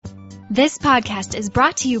This podcast is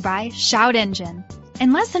brought to you by Shout Engine.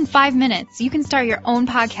 In less than 5 minutes, you can start your own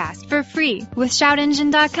podcast for free with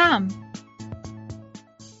shoutengine.com.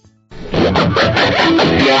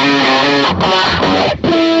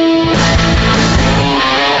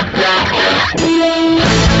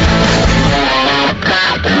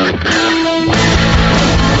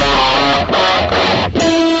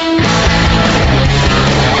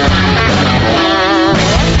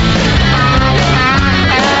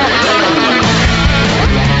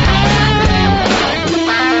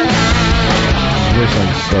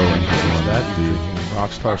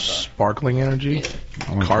 Rockstar Sparkling Energy,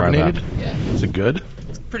 I'm carbonated. Yeah, Is it good?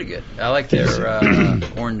 it's pretty good. I like their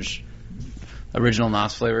orange original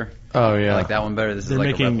NOS flavor. Oh yeah, I like that one better. This They're is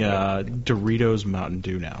like making a Doritos Mountain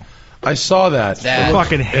Dew now. I saw that. That-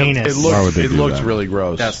 Fucking heinous. Why would they It do looked that? really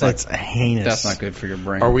gross. That's heinous. That's not good for your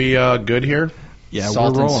brain. Are we good here? Yeah,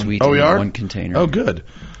 Salt we're and rolling. sweet Oh, we in are? one container. Oh, good.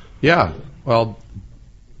 Yeah. Well,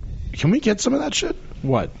 can we get some of that shit?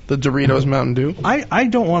 What? The Doritos Mountain Dew. I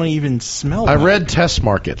don't want to even smell I that. read test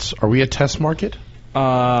markets. Are we a test market?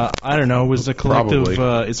 I don't know. Was the collective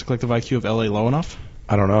Probably. is the collective IQ of LA low enough?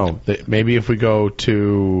 I don't know. Maybe if we go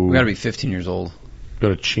to We got to be 15 years old. go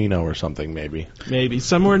to Chino or something, maybe Maybe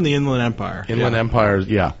somewhere in the Inland Empire. Inland Empire.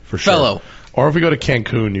 Yeah, for sure. Fellow. Or if we go to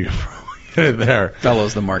Cancun, you can probably get it there.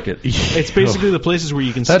 Fellows the market. It's basically the places where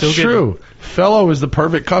you can That's still get. true. Fellow is the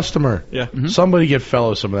perfect customer. Yeah. Somebody get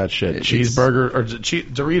Fellow some of that shit. It's- Cheeseburger or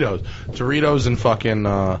Doritos and fucking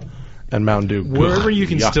and Mountain Dew. Wherever you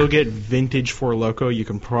can Yuck. still get vintage Four Loko, you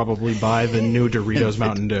can probably buy the new Doritos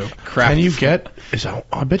Mountain Dew. Crap. Can you get?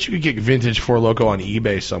 I bet you could get vintage Four Loko on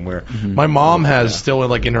eBay somewhere. Mm-hmm. My mom has still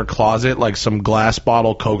like in her closet like some glass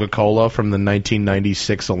bottle Coca-Cola from the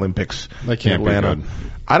 1996 Olympics That can't in be Atlanta. good.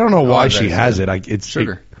 I don't know why I bet she it's has good. it. It's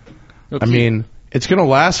Sugar. I mean, it's gonna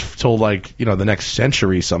last till like the next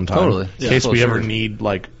century sometime. Totally. In Yeah. case Full we of ever sugar. need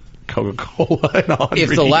like Coca-Cola in 100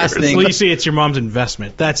 If the last years. thing- Well, you see, it's your mom's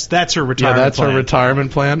investment. That's her Yeah, retirement. that's plan. her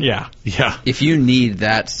retirement plan. Yeah. Yeah. if you need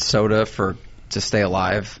that soda to stay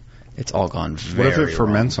alive, it's all gone What very if it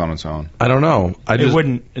ferments on its own? I don't know. It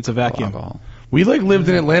wouldn't. It's a wrong. vacuum. Alcohol. We lived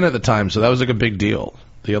in Atlanta at the time, so that was like a big deal.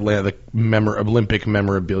 The Olympic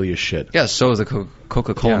memorabilia shit. Yeah, so is the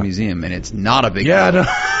Coca-Cola Yeah. Museum, and it's not a big Yeah, deal. no.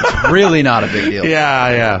 It's really not a big deal.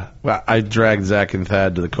 Yeah. Well, I dragged Zach and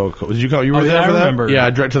Thad to the Coca-Cola. Did you go? You were Oh, there yeah, I for that? remember. Yeah,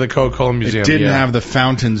 I dragged to the Coca-Cola Museum. It didn't yeah. have the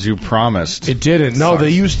fountains you promised. It didn't. No,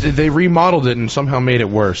 they remodeled it and somehow made it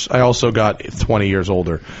worse. I also got 20 years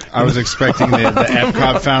older. I was expecting the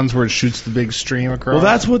Epcot fountains where it shoots the big stream across. Well,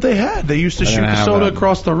 that's what they had. They used to I shoot didn't the have soda that.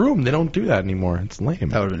 across the room. They don't do that anymore. It's lame.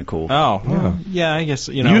 That would have been cool. Oh, well, yeah. I guess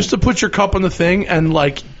You used to put your cup on the thing, and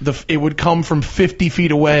like it would come from 50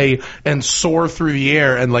 feet away and soar through the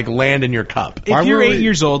air and like land in your cup. If Why you're were 8 we-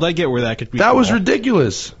 years old, I get where that could be. That cool. was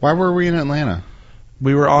ridiculous. Why were we in Atlanta?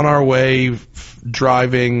 We were on our way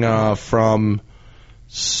driving from Top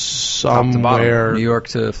to bottom. somewhere New York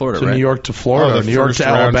to Florida, to right? New York to Florida, Oh, the New York first to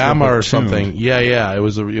round trip Alabama of or two. something. Yeah. It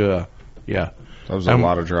was yeah. That was a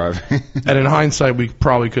lot of driving. And in hindsight, we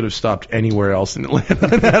probably could have stopped anywhere else in Atlanta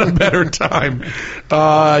and had a better time.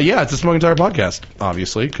 Yeah, it's a Smoking Tire podcast,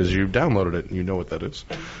 obviously, because you downloaded it and you know what that is.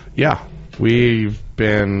 Yeah, we've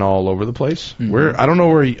been all over the place. I don't know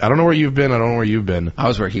where you've been. I don't know where you've been. I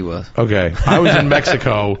was where he was. Okay, I was in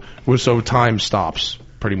Mexico, so time stops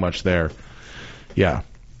pretty much there. Yeah,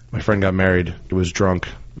 my friend got married. It was drunk.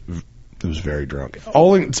 It was very drunk.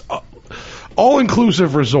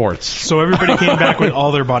 All-inclusive resorts. So everybody came back with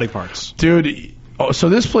all their body parts. Dude, so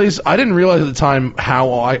this place, I didn't realize at the time how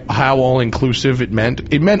all-inclusive it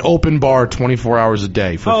meant. It meant open bar 24 hours a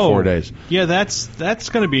day for 4 days. Yeah, that's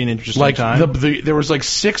going to be an interesting Like, time. there was like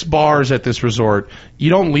 6 bars at this resort. You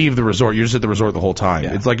don't leave the resort. You're just at the resort the whole time.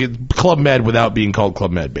 Yeah. It's like Club Med without being called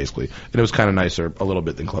Club Med, basically. And it was kind of nicer a little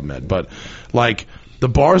bit than Club Med. But, like, the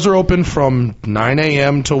bars are open from 9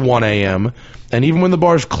 a.m. to 1 a.m., and even when the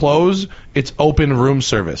bars close, it's open room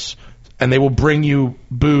service. And they will bring you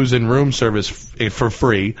booze and room service for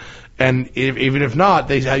free. And even if not,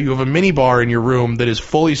 you have a mini bar in your room that is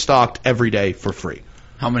fully stocked every day for free.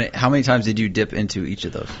 How many times did you dip into each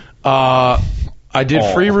of those? I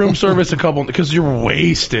did free room service a couple because you're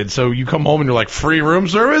wasted. So you come home and you're like, free room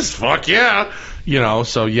service? Fuck yeah.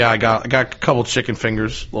 So yeah, I got a couple chicken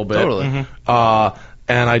fingers, a little bit. Totally.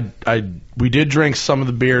 And we did drink some of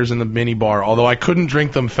the beers in the mini bar, although I couldn't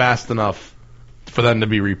drink them fast enough for them to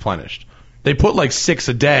be replenished. They put like 6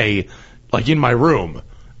 a day, like in my room,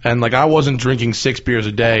 and like I wasn't drinking 6 beers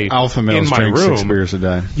a day Alpha males in my drink room. 6 beers a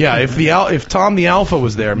day. Yeah, if Tom the Alpha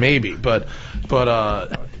was there, maybe, but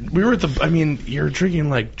we were at you're drinking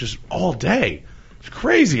like just all day. It's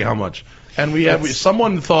crazy how much. And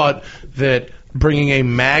someone thought that bringing a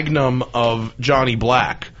Magnum of Johnny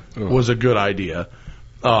Black was a good idea.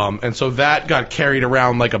 And so that got carried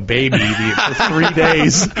around like a baby for 3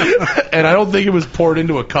 days. And I don't think it was poured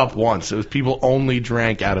into a cup once. It was people only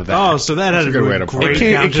drank out of that. Oh, so that had a good way to put great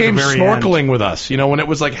It came snorkeling end. with us. You know, when it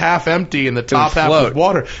was like half empty and the top half float. was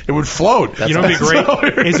water, it would float. You know what'd be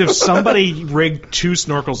great is if somebody rigged 2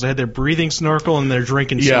 snorkels. They had their breathing snorkel and their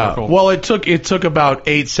drinking snorkel. Well, it took about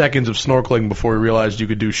 8 seconds of snorkeling before we realized you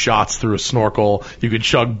could do shots through a snorkel. You could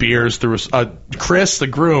chug beers through Chris, the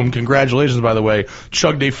groom, congratulations, by the way,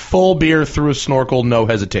 chugged a full beer through a snorkel, no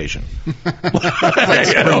hesitation.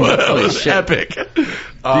 It was epic. Do you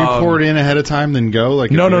pour it in ahead of time, then go?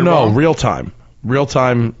 Like No, ball? real time.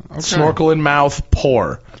 Snorkel in mouth,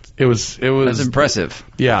 pour. It was. That's impressive.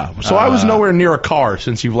 Yeah. So I was nowhere near a car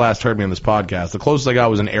since you've last heard me on this podcast. The closest I got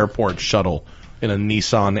was an airport shuttle in a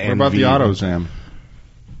Nissan NV. What about the AutoZam?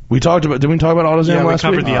 We talked about. Did we talk about AutoZam Yeah, we last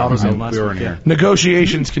covered week? the AutoZam last we week. weren't here.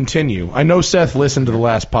 Negotiations continue. I know Seth listened to the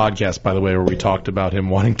last podcast, by the way, where we talked about him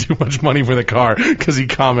wanting too much money for the car because he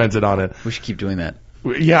commented on it. We should keep doing that.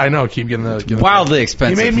 Yeah, I know. Keep getting the Wildly He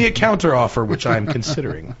expensive. made me a counter offer, which I'm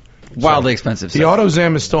considering. Wildly expensive. The stuff.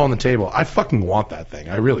 AutoZam is still on the table. I fucking want that thing.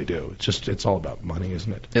 I really do. It's all about money,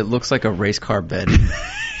 isn't it? It looks like a race car bed.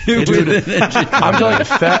 I'm telling you,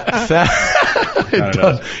 it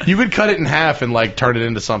does. You could cut it in half and like turn it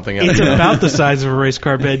into something else. It's about the size of a race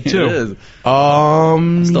car bed, too. It is.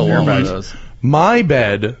 Still want one of those. My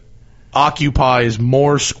bed occupies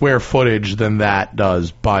more square footage than that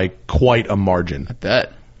does by quite a margin. I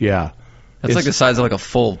bet. Yeah. That's like the size of like a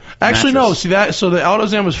full Actually, mattress. no. See that? So the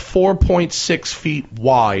AutoZam was 4.6 feet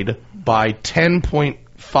wide by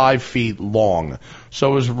 10.5 feet long.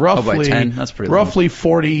 So it was roughly by 10? That's pretty roughly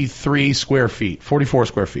 43 square feet, 44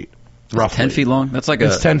 square feet. Roughly. 10 feet long? That's like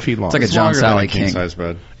It's 10 feet long. It's like a It's John longer than Sally a king King. size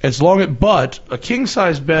bed. It's long, but a king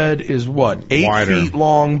size bed is what? 8 Wider. feet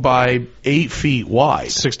long by 8 feet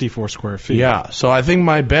wide. 64 square feet. Yeah. So I think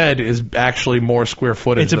my bed is actually more square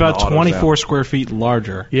footage. It's than about the AutoZam. 24 square feet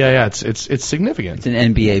larger. Yeah, it's significant. It's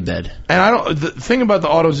an NBA bed. And the thing about the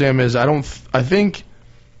AutoZam is I think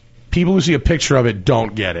people who see a picture of it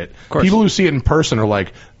don't get it. course. People who see it in person are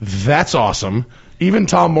like, that's awesome. Even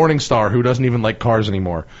Tom Morningstar, who doesn't even like cars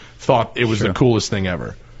anymore, thought it was the coolest thing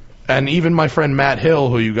ever. And even my friend Matt Hill,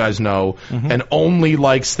 who you guys know, and only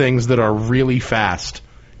likes things that are really fast,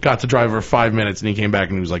 got to drive for 5 minutes, and he came back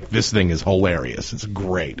and he was like, this thing is hilarious. It's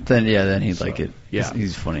great. Then he'd like it. yeah.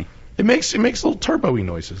 He's funny. It makes little turbo-y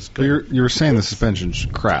noises. But you were saying the suspension's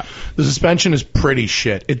crap. The suspension is pretty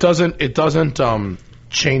shit. It doesn't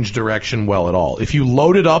change direction well at all. If you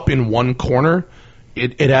load it up in one corner,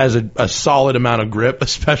 it has a solid amount of grip,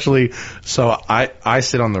 especially so I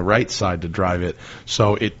sit on the right side to drive it.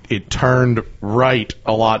 So it turned right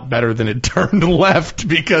a lot better than it turned left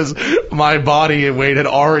because my body and weight had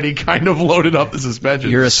already kind of loaded up the suspension.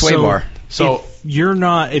 You're a sway bar. So If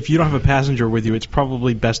you don't have a passenger with you, it's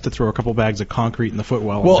probably best to throw a couple bags of concrete in the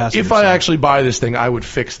footwell. well, if I actually buy this thing, I would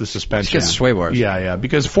fix the suspension. Just get sway bars. Yeah,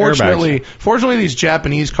 because fortunately these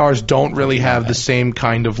Japanese cars don't really have the same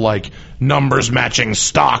kind of like numbers matching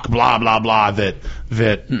stock, blah blah blah that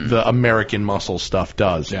the American muscle stuff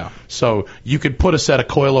does. Yeah. So you could put a set of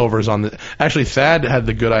coilovers on the. Actually, Thad had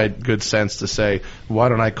the good sense to say, why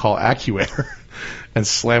don't I call AccuAir and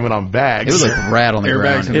slam it on bags? It would look rad on the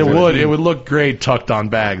Airbags ground. and It would look great tucked on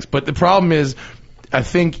bags. But the problem is, I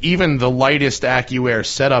think even the lightest AccuAir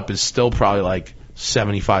setup is still probably like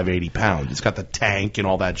 75, 80 pounds. It's got the tank and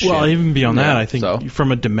all that shit. Well, even beyond that, I think so.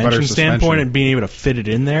 from a dimension Better standpoint suspension. and being able to fit it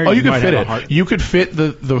in there, oh, you could might fit have it. a hard- You could fit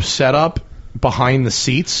the setup behind the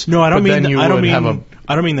seats. No, I don't but mean. then you I don't would mean. have a.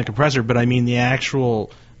 I don't mean the compressor, but I mean the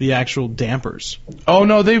actual dampers. Oh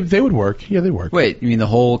no, they would work. Yeah, they work. Wait, you mean the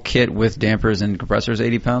whole kit with dampers and compressors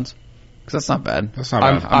 80 pounds? Because that's not bad. That's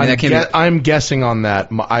not bad. I'm guessing on that.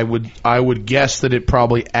 I would guess that it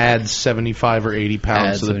probably adds 75 or 80 pounds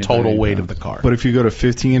Adds to the 75 total or 80 weight pounds. of the car. But if you go to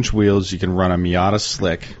 15-inch wheels, you can run a Miata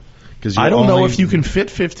Slick. I don't know if you can fit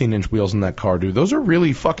 15-inch wheels in that car, dude. Those are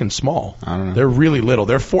really fucking small. I don't know. They're really little.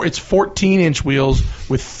 It's 14-inch wheels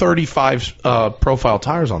with 35 profile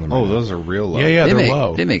tires on them. Oh, right now. those are real low. Yeah, They they're make-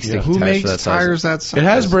 low. they make sticky Who tires makes for that size. tires that size? It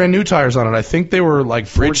has brand new tires on it. I think they were like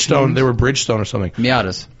Bridgestone. 14s? They were Bridgestone or something.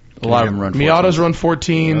 Miatas. A lot of them run 14s. Miatas run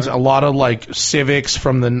 14s. A lot of like Civics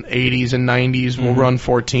from the 80s and 90s will run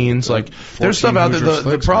 14s. Like there's stuff out there. Hoosier The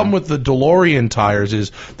Slicks, problem man. with the DeLorean tires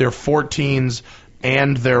is they're 14s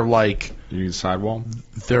and they're like You need sidewall?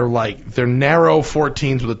 They're narrow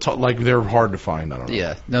 14s with they're hard to find. I don't know.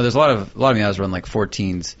 Yeah. No, there's a lot of Miatas run like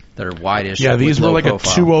 14s that are wide-ish. Yeah, these with were low like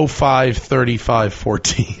profile. a 205 35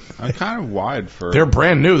 14. I'm kind of wide for. They're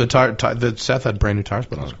brand new. The Seth had brand new tires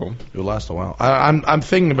put on. That's cool. It will last a while. I'm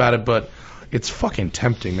thinking about it, but it's fucking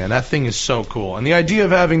tempting, man. That thing is so cool, and the idea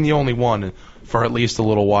of having the only one for at least a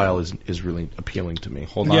little while is really appealing to me.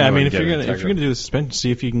 Hold on. Yeah, I to mean, it if and you're get gonna it. do the suspension,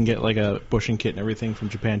 see if you can get like a bushing kit and everything from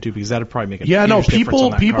Japan too, because that'd probably make a Yeah, no, huge difference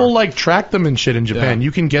on people that car. like track them and shit in Japan. Yeah.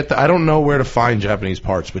 You can get I don't know where to find Japanese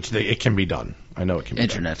parts, but it can be done. I know it can be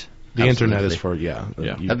Internet. done. The internet is Absolutely. for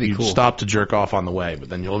Yeah. That'd be you cool. stop to jerk off on the way, but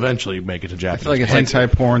then you'll eventually make it to Japanese. I feel like it's like,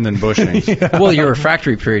 Hentai porn, then bushings. well, your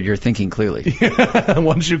refractory period, you're thinking clearly.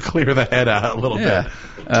 once you clear the head out a little Yeah. bit.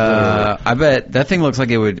 I bet that thing looks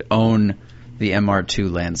like it would own the MR2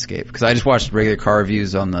 landscape, because I just watched regular car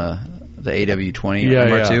reviews on the AW20 Yeah,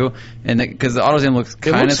 MR2, and because the AutoZone looks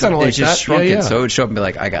kind looks kinda of like it's just that. shrunken, Yeah, yeah. so it would show up and be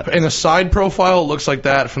like, I got this. In the side profile, it looks like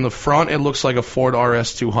that. From the front, it looks like a Ford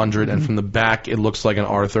RS200, and from the back, it looks like an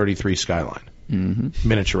R33 Skyline.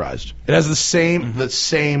 Miniaturized. It has the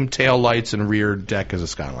same tail lights and rear deck as a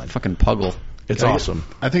Skyline. Fucking Puggle. It's awesome.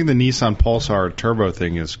 I think the Nissan Pulsar turbo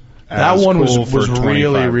thing is. That as one cool was for really,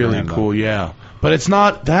 25 really grand, though. cool, yeah. But it's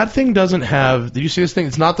not, that thing doesn't have, did you see this thing?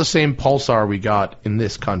 It's not the same Pulsar we got in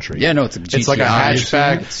this country. Yeah, no, it's a It's like a GTI.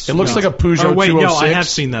 hatchback. It looks like a Peugeot Oh wait, 206. no, I have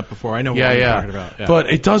seen that before. I know what you're talking about. Yeah. But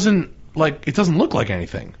it doesn't look like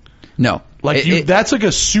anything. No. That's like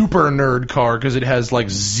a super nerd car because it has like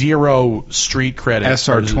zero street credit.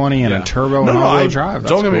 SR20 and a turbo No, and no, all-wheel drive.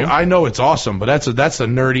 don't get me. cool. I know it's awesome, but that's the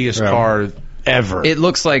nerdiest Yeah. car ever. It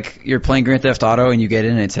looks like you're playing Grand Theft Auto and you get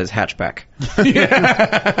in and it says hatchback.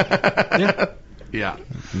 Yeah.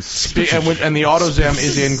 And the AutoZam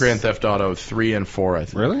is in Grand Theft Auto 3 and 4, I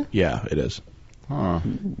think. Really? Yeah, it is. Huh.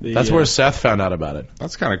 That's where Seth found out about it.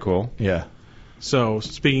 That's kind of cool. Yeah. So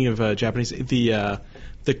speaking of Japanese, the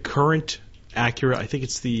current Acura, I think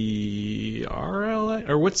it's the RL,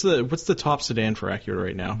 or what's the top sedan for Acura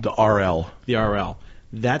right now? The RL. The RL.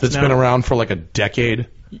 That's been around for like a decade.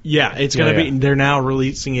 Yeah, it's gonna Yeah, be. yeah. They're now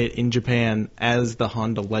releasing it in Japan as the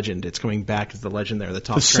Honda Legend. It's coming back as the Legend there. The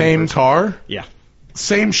top. The same version. car? Yeah.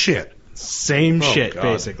 Same shit. Same Oh, shit, God.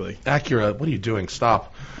 basically. Acura, what are you doing?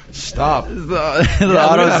 Stop. Stop. The look at that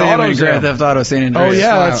AutoZam in AutoZam. Grand Theft Auto San Oh, Andreas.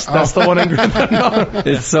 yeah, that's the one in Grand Theft Auto.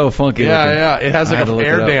 It's so funky Yeah, looking. yeah. It has I like had to an look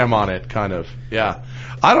air it up. dam on it, kind of. Yeah.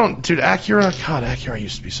 Acura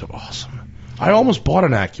used to be so awesome. I almost bought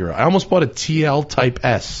an Acura. I almost bought a TL Type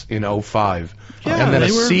S in 05. Yeah, and then a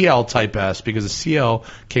they were- CL Type S because the CL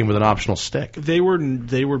came with an optional stick. They were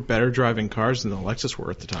better driving cars than the Lexus were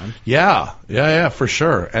at the time. Yeah, for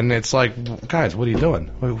sure. And it's like, guys, what are you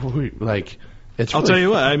doing? Like, it's. I'll really- tell you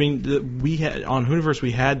what. I mean, we had on Hooniverse,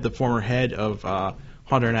 we had the former head of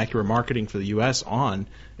Honda and Acura marketing for the U.S. on,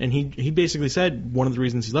 and he basically said one of the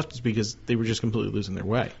reasons he left is because they were just completely losing their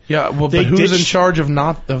way. Yeah, well, They but who's ditched- in charge of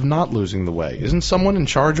not losing the way? Isn't someone in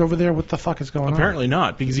charge over there? What the fuck is going on? Apparently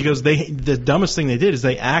not, because he goes, the dumbest thing they did is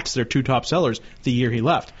they axed their two top sellers the year he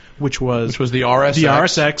left, which was the RSX. the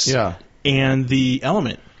RSX Yeah. and the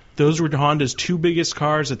Element. Those were Honda's two biggest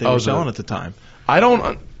cars that they were selling at the time. I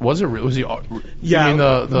don't. Was it? Was he? Yeah. You mean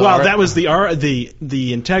that was the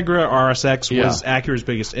Integra RSX was Yeah. Acura's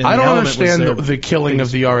biggest. And I the don't Element was understand their the killing biggest.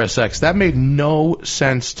 of the RSX. That made no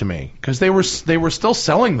sense to me because they were still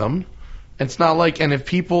selling them. It's not like, and if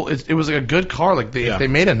people, it was like a good car. Like if they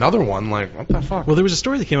made another one, like what the fuck? Well, there was a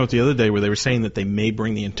story that came out the other day where they were saying that they may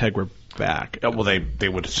bring the Integra back. Well, they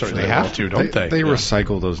would certainly have to, don't they? They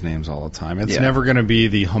recycle those names all the time. It's Yeah. never going to be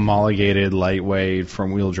the homologated, lightweight,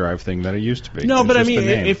 front-wheel drive thing that it used to be. No, It's but I just mean,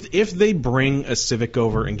 the name. if they bring a Civic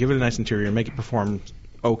over and give it a nice interior and make it perform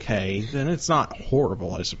okay, then it's not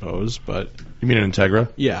horrible, I suppose. But You mean an Integra?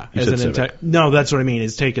 yeah, You as said an Civic. Integra. No, that's what I mean.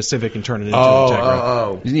 Is take a Civic and turn it into an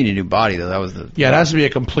Integra. You just need a new body though. That was the Yeah, it has to be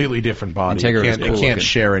a completely different body. Integra It was can't, cool it can't looking.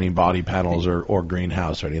 share any body panels or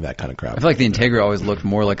greenhouse or any of that kind of crap. I feel like the Integra always looked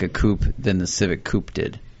more like a coupe than the Civic Coupe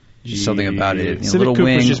did. Just something about it. You know, Civic little Coupe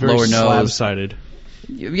wing, was just very lower nose. slab-sided.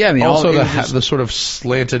 Yeah, I mean, Also, all, it the was just- the sort of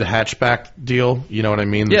slanted hatchback deal. You know what I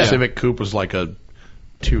mean? Yeah. The Civic Coupe was like a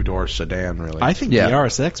two-door sedan, really. I think Yeah. the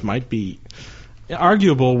RSX might be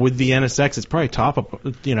arguable with the NSX. It's probably top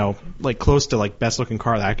of, like close to like best looking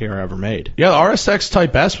car that Acura ever made. Yeah, the RSX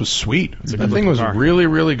Type S was sweet. a That good thing was looking car. really,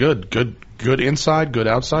 really good. Good inside, good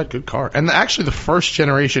outside, good car. And actually, the first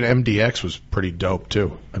generation MDX was pretty dope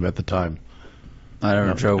too. at the time. I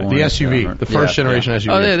never drove one. The so I SUV, don't- the first yeah. generation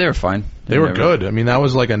SUV. Oh, they were fine. They were never- good. I mean, that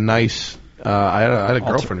was like a nice. I had a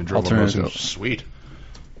girlfriend who drove one of those. It was alternative. sweet.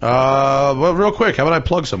 Well, real quick, how about I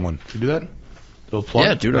plug someone? Can you do that? Little plug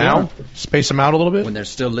Yeah, do it now. now. Space them out a little bit. When they're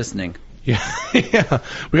still listening. Yeah, yeah.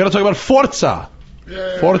 We got to talk about Forza.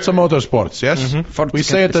 Forza Motorsports, yes? Forza We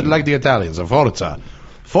say it Cappuccino. like the Italians, Forza.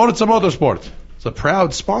 Forza Motorsport. It's a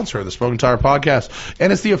proud sponsor of the Smoking Tire Podcast,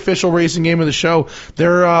 and it's the official racing game of the show.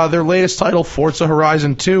 Their latest title, Forza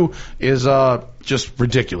Horizon 2, is just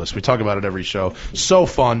ridiculous. We talk about it every show. So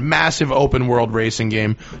fun. Massive open world racing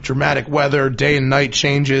game. Dramatic weather, day and night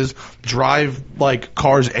changes. Drive like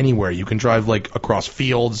cars anywhere. You can drive like across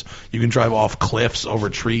fields. You can drive off cliffs, over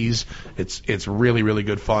trees. It's really, really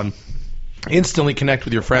good fun. Instantly connect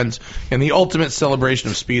with your friends in the ultimate celebration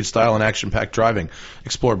of speed, style, and action-packed driving.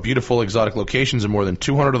 Explore beautiful, exotic locations and more than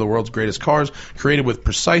 200 of the world's greatest cars, created with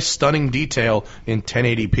precise, stunning detail in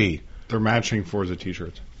 1080p. They're matching Forza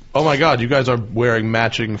t-shirts. Oh my God, you guys are wearing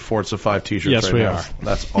matching Forza 5 t-shirts Yes, right we now. are.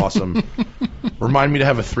 That's awesome. Remind me to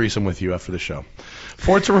have a threesome with you after the show.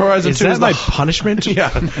 Forza Horizon 2 Is that is my the punishment? yeah,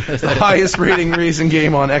 the highest rating racing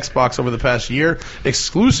game on Xbox over the past year,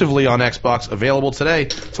 exclusively on Xbox, available today.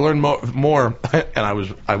 To learn more,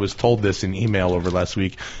 and I was told this in email over last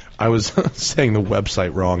week. I was saying the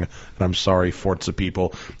website wrong, and I'm sorry, Forza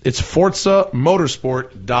people. It's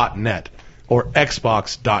ForzaMotorsport.net. Or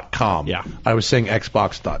Xbox.com. Yeah. I was saying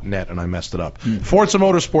Xbox.net and I messed it up.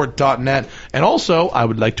 ForzaMotorsport.net. And also, I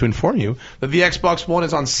would like to inform you that the Xbox One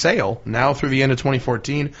is on sale now through the end of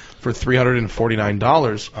 2014 for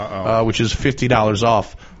 $349, which is $50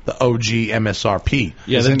 off the OG MSRP.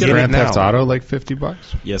 Yeah, Isn't get it Grand now. Theft Auto like $50?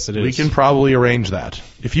 Yes, it is. We can probably arrange that.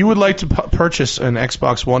 If you would like to purchase an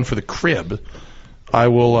Xbox One for the crib, I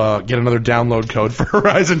will get another download code for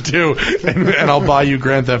Horizon 2, and I'll buy you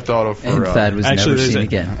Grand Theft Auto for... And Thad was Actually, never there's seen a-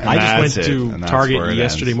 again. I just That's went it, to and that's where Target it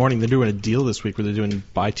yesterday ends. morning. They're doing a deal this week where they're doing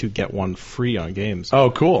buy two, get one free on games. Oh,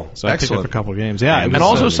 cool. So I picked Excellent. up a couple of games. Yeah, it was, And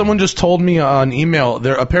also, someone just told me on email,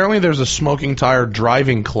 apparently there's a Smoking Tire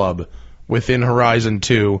driving club within Horizon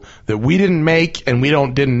 2 that we didn't make and we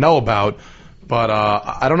didn't know about, but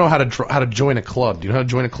I don't know how to join a club. Do you know how to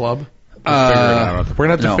join a club? We're gonna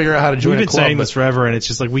have to no. figure out how to join we've a been club. saying but- this forever, and it's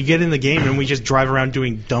just like we get in the game and we just drive around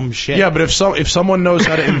doing dumb shit. Yeah, but if someone knows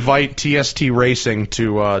how to invite TST Racing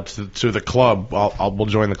to the club, we'll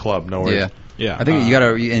join the club. No worries. Yeah. Yeah. I think you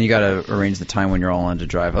gotta arrange the time when you're all on to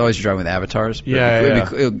drive. Otherwise, you're driving with avatars. But Yeah,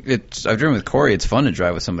 I've driven with Corey. It's fun to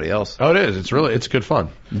drive with somebody else. Oh, it is. It's good fun.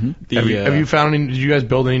 The, Have you found any? Did you guys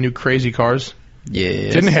build any new crazy cars? Yeah.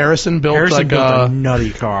 Didn't Harrison build like built a nutty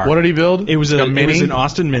car. what did he build? It was Like a Mini. It was an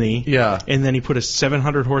Austin Mini. Yeah. And then he put a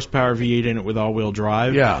 700 horsepower V8 in it with all-wheel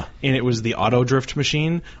drive. Yeah. And it was the auto drift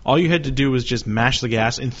machine. All you had to do was just mash the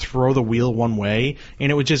gas and throw the wheel one way,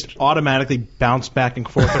 and it would just automatically bounce back and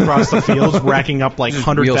forth across the fields, racking up like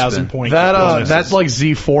 100,000 spin. points. That like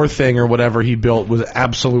Z4 thing or whatever he built was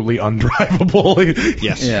absolutely undrivable.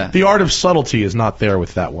 Yes. Yeah. The art of subtlety is not there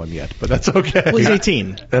with that one yet, but that's okay. Well, he's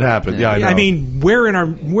 18. That happened. Yeah, I know. I mean, we're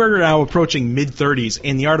now approaching mid-30s,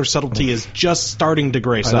 and the art of subtlety is just starting to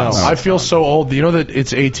grace I know. us. I feel so old. Do you know that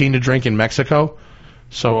it's 18 to drink in Mexico?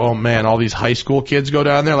 So, oh man, all these high school kids go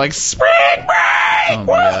down there like spring break, Oh, my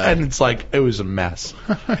God. and it's like it was a mess.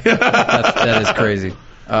 That is crazy.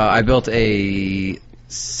 I built a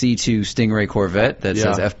C2 Stingray Corvette that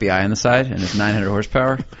says Yeah. FBI on the side, and it's 900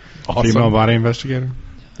 horsepower. Awesome. Female body investigator?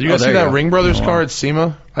 Did you guys Oh, see there you that go. Ring Brothers Oh, wow. car at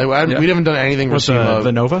SEMA? Yeah. We haven't done anything for What's SEMA.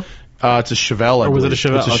 the Nova? It's a Chevelle. I Or was it a believe.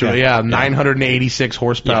 Chevelle? It's a Okay. Yeah, 986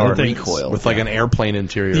 horsepower Yeah, thanks. Recoil. with like an airplane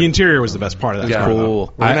interior. The interior was the best part of that. Yeah. car, though.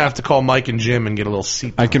 Cool. We're gonna have to call Mike and Jim and get a little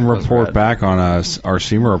seat. I can That's report rad. back on our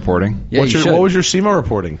SEMA reporting. Yeah, you should. What was your SEMA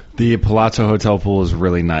reporting? The Palazzo Hotel pool is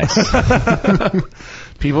really nice.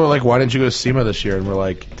 People are like, "Why didn't you go to SEMA this year?" And we're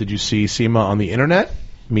like, "Did you see SEMA on the internet?"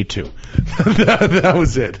 Me too. that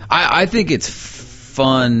was it. I think it's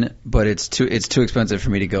fun, but it's too expensive for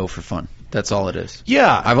me to go for fun. That's all it is.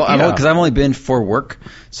 Yeah, Because I've only been for work,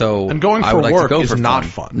 so And going I for would like work to go is for not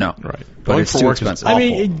fun. No, Right. But Going it's for too work is expensive. awful. I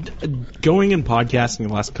mean, going in podcasting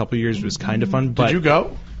the last couple of years was kind of fun. But Did you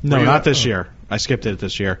go? No, Were you not at- this year. I skipped it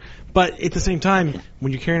this year. But at the same time,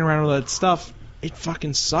 when you're carrying around all that stuff, it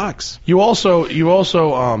fucking sucks. You also,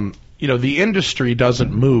 the industry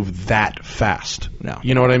doesn't move that fast. No.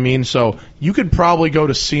 You know what I mean? So you could probably go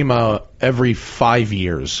to SEMA every 5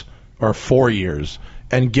 years or 4 years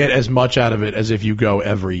and get as much out of it as if you go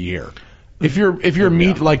every year. If you're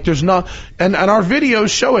meat, like there's not, and our videos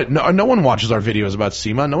show it. No one watches our videos about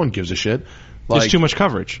SEMA. No one gives a shit. Like, There's too much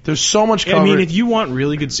coverage. There's so much I coverage. mean, if you want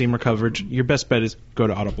really good SEMA coverage, your best bet is go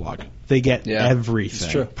to Autoblog. They get Yeah. everything.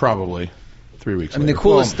 It's true. probably 3 weeks. I mean, the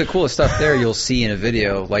later. coolest stuff there you'll see in a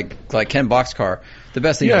video, like Ken Boxcar. The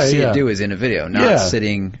best thing Yeah, you see yeah. it do is in a video, not Yeah.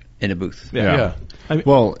 sitting in a booth. Yeah.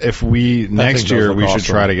 Well, if we next does year look we should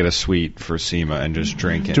awesome. try to get a suite for SEMA and just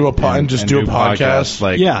drink it. Do a and just do a podcast.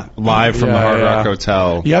 like Yeah. live from the Yeah, Hard yeah. Rock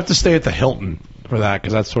Hotel. You have to stay at the Hilton for that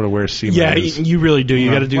because that's sort of where SEMA Yeah, is. you really do. You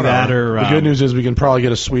got to do that, or The good news is we can probably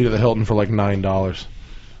get a suite at the Hilton for like $9.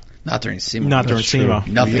 Not during SEMA. not during SEMA.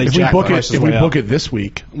 Nothing. They If we jack book the it, prices if we way book up. it this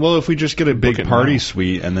week, Well, if we just get a big it party now.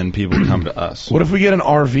 suite and then people come to us. what if we get an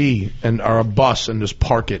RV or a bus and just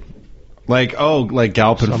park it? Like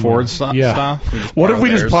Galpin Ford stuff? Yeah. What if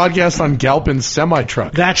we just podcast on Galpin's semi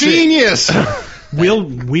truck? That's it. Genius!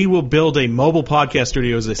 We will build a mobile podcast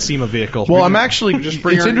studio as a SEMA vehicle. Well, I'm actually. just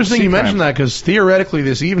bring It's our interesting you seat mentioned ramp. that because theoretically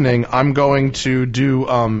this evening I'm going to do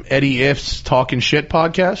Eddie If's Talking Shit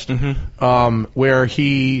podcast, where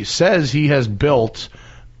he says he has built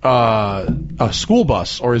a school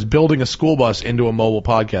bus or is building a school bus into a mobile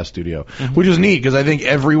podcast studio, which is neat because I think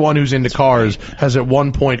everyone who's into cars has at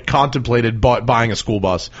one point contemplated buying a school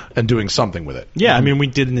bus and doing something with it. yeah, I mean, we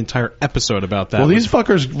did an entire episode about that. Well, these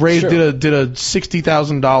fuckers did a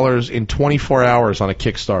 $60,000 in 24 hours on a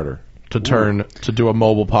Kickstarter to do a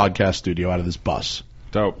mobile podcast studio out of this bus.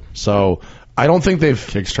 Dope. So I don't think they've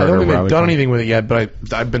Kickstarter I don't think they've rally done fund. anything with it yet. But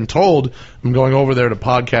I've been told I'm going over there to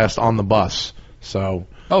podcast on the bus. So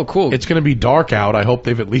Oh, cool. it's going to be dark out. I hope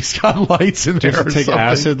they've at least got lights in there. Just or take something.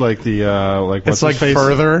 acid like the like what's It's like his face?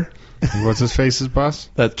 Further What's his face's bus?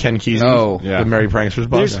 that Ken Kesey, Oh. Yeah. the Merry Pranksters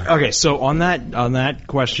bus. Okay, so on that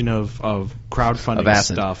question of crowdfunding Of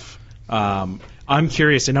acid. stuff, I'm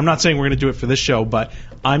curious, and I'm not saying we're going to do it for this show, but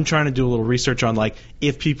I'm trying to do a little research on like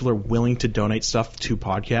if people are willing to donate stuff to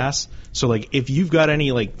podcasts. So like if you've got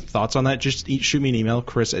any like thoughts on that, just shoot me an email,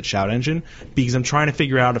 Chris@ShoutEngine, because I'm trying to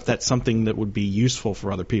figure out if that's something that would be useful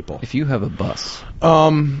for other people. if you have a bus. I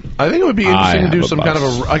think it would be interesting to have do a some bus. kind of a.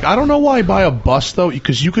 Like, I don't know why buy a bus though,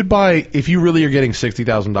 because you could buy if you really are getting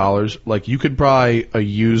 $60,000. Like you could buy a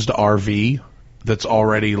used RV that's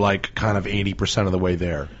already like kind of 80% of the way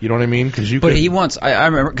there. You know what I mean? Because you. But could, he wants. I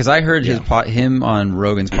remember because I heard him on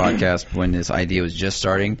Rogan's podcast when this idea was just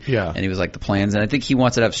starting. Yeah. And he was like the plans, and I think he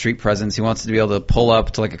wants to have street presence. He wants to be able to pull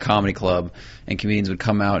up to like a comedy club, and comedians would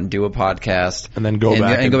come out and do a podcast, And then go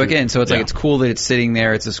back and and go do- back in. So it's yeah. like it's cool that it's sitting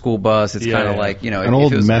there. It's a school bus. It's Yeah, kind of yeah. like An if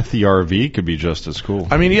old it was, methy RV could be just as cool.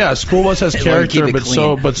 I mean, yeah, a school bus has As long as you keep character, it but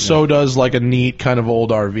clean. so does like a neat kind of old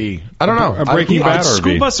RV. I don't know. A Breaking Bad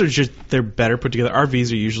School RV. buses they're better put together.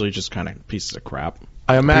 RVs are usually just kind of pieces of crap.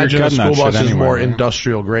 I imagine You're a cutting school that bus shit is anyway, more right?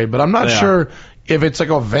 industrial grade, but I'm not They sure if it's like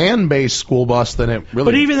a van-based school bus. Then it really.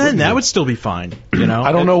 But even then, wouldn't that be. would still be fine. You know,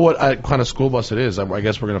 I don't know what kind of school bus it is. I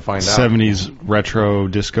guess we're gonna find out. 70s retro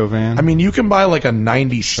disco van. I mean, you can buy like a Shag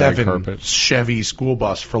 '97 carpet. Chevy school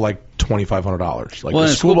bus for like $2,500. Like Well, the and a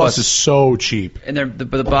school school bus bus- is so cheap. and but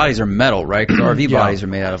the bodies are metal, right? Because RV Yeah. bodies are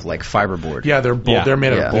made out of like fiberboard. Yeah, they're they're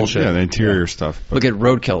made Yeah. of bullshit. yeah, the interior stuff. Look at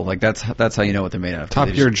Roadkill. Like that's how you know what they're made out of. Top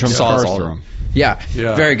They Gear just jumps saws cars all through of 'em. Yeah,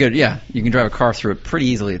 Yeah. very good. Yeah, you can drive a car through it pretty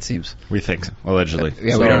easily. It seems. We think, allegedly.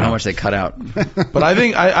 Yeah, we don't know how much they cut out. But I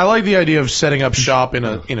think I like the idea of setting up shop in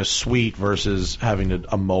a suite versus having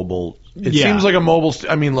a mobile. It Yeah. seems like a mobile.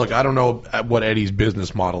 I mean, look, I don't know what Eddie's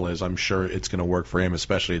business model is. I'm sure it's going to work for him,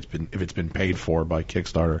 especially if it's been paid for by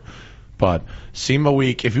Kickstarter. But SEMA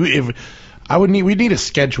Week, we'd need a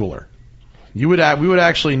scheduler. We would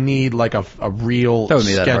actually need like a real That wouldn't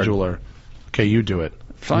be that hard. scheduler. Okay, you do it.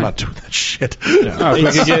 Fine. I'm not doing that shit. No,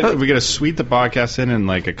 if we get a suite the podcast in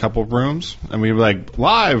like a couple rooms, and we were like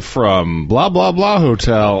live from blah blah blah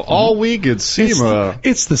hotel all week at SEMA.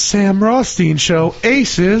 It's the Sam Rothstein Show.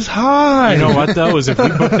 Aces high. You know what though is if we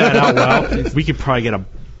book that out well, we could probably get a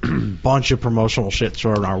bunch of promotional shit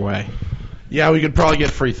thrown our way. Yeah, we could probably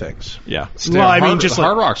get free things. Yeah. Well, I mean, just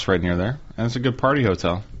Hard like Rock's right near there, and it's a good party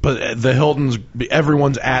hotel. But the Hilton's,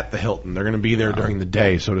 everyone's at the Hilton. They're going to be there during the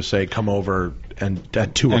day, so to say, come over and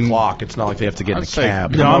at 2 o'clock. It's not like they have to get in a I'd say-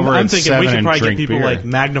 cab. No, I'm over at thinking we 7 could and probably get drink people beer. like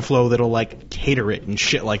Magnaflow that'll like cater it and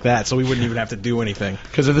shit like that, so we wouldn't even have to do anything.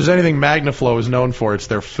 Because if there's anything Magnaflow is known for, it's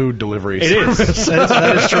their food delivery. It is.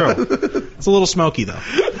 that is true. It's a little smoky though.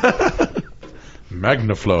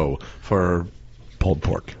 Magnaflow for pulled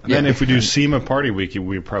pork. And then if we do SEMA Party Week,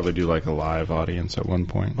 we'd probably do like a live audience at one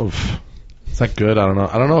point. Oof. Is that good? I don't know.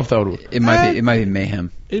 I don't know if that would. It might be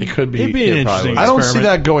mayhem. It could be. It'd be an it probably interesting would. I don't see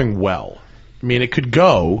experiment. that going well. I mean, it could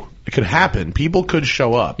go. It could happen. People could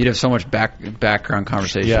show up. You'd have so much background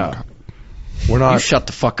conversation. Yeah. We're not. You shut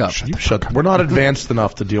the fuck up. We're not advanced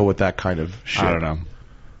enough to deal with that kind of shit. I don't know.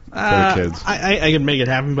 For the kids. I could make it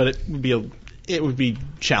happen, but it would be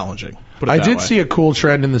challenging. Put it I that did way. see a cool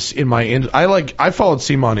trend in this. I followed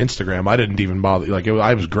SEMA on Instagram. I didn't even bother.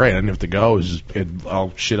 I was great. I didn't have to go. It was just,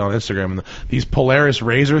 I'll shit on Instagram. And these Polaris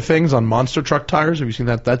Razor things on monster truck tires. Have you seen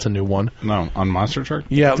that? That's a new one. No, on Monster Truck?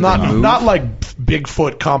 Yeah, not like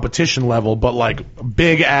Bigfoot competition level, but like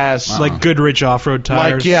big ass, Like Goodrich off-road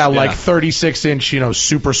tires. like 36-inch,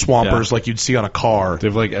 super swampers like you'd see on a car. They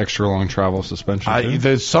have like extra long travel suspension. too?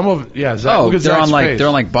 There's some of Zach, Oh, look at they're Zach's on like face. they're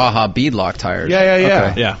on like Baja beadlock tires. Yeah.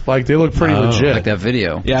 Okay. Yeah. Like they look pretty legit. Like that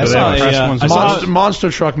video. Yeah, I Do they saw, have press ones I as saw, well? Monster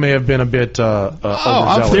truck may have been a bit I'm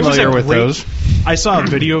overzealous. there was familiar a with great- those. I saw a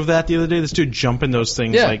video of that the other day. This dude jumping those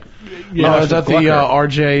things Yeah. like. Is that the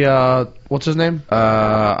RJ? What's his name?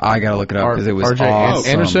 I gotta look it up because it was RJ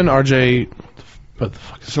awesome. Anderson. RJ. What the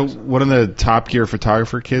fuck? So one of the Top Gear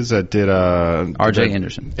photographer kids that did RJ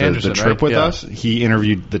Anderson. Anderson, the trip right? with Yeah. us, he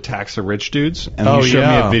interviewed the Taxa Rich dudes, and Oh, he showed me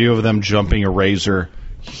yeah. a video of them jumping a Razor.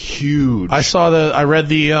 Huge. I read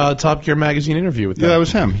the Top Gear magazine interview with them. Yeah, that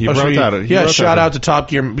was him. He Oh, so wrote that. He wrote that. shout out to Top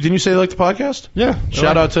Gear. Didn't you say they like the podcast? Yeah.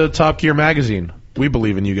 Shout out to Top Gear magazine. We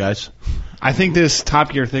believe in you guys. I think this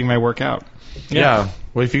Top Gear thing might work out. Yeah.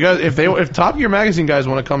 Well, if Top Gear magazine guys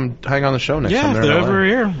want to come hang on the show next Yeah, time, if they're they're in LA. over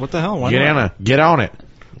here, what the hell? Why Get not? Get on it.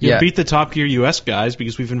 You Yeah. beat the Top Gear US guys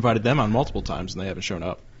because we've invited them on multiple times and they haven't shown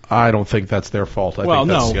up. I don't think that's their fault. I Well, think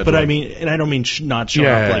that's no, scheduled. but I mean, and I don't mean not showing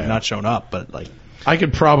Yeah, up, yeah, like yeah. not showing up, but like, I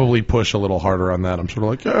could probably push a little harder on that. I'm sort of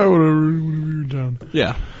like, yeah, whatever, you're down.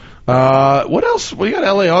 yeah. What else? We got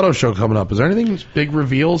LA Auto Show coming up. Is there anything big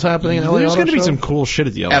reveals happening in LA There's Auto going to be Show? some cool shit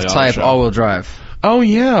at the LA Auto F-Type Show. all-wheel drive. Oh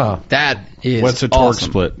yeah, That is What's a torque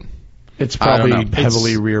awesome. split? it's I don't probably know.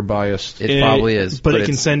 heavily It's- rear biased. It probably is, but it it's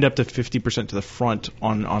can send up to 50% to the front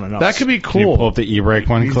on an up. That could be Can you pull cool. up the e-brake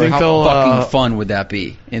one You quick? think How they'll, fucking fun would that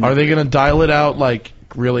be? Are they going to dial it out like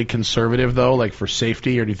really conservative though, like for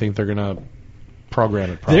safety, or do you think they're going to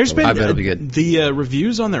program it properly? There's been I bet it'll be good. The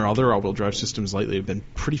reviews on their other all-wheel drive systems lately have been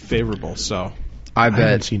pretty favorable. So I I haven't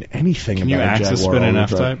bet. seen anything Can you about access Jaguar spin an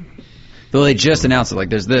all-wheel drive. F-Type? Though they just announced it. Like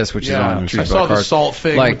there's this, which is Yeah, on I Trees saw About the Cars. salt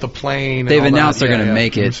thing Like, with the plane. and They've all announced that. they're going to Yeah,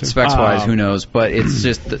 make yeah. it specs wise. Who knows? But it's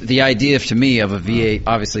just the idea to me of a V8,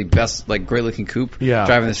 obviously best, like great looking coupe, Yeah.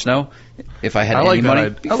 driving the snow. If I had I any like that money,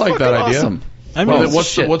 idea. it'd be I like that fucking idea. Awesome. I mean, Well, it's what's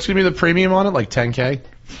shit. going to be the premium on it? Like 10K?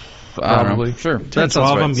 I don't probably. know. Sure, 10, that 12, sounds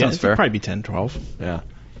right. I'm guessing. Sounds fair. It'd probably be 10, 12. Yeah.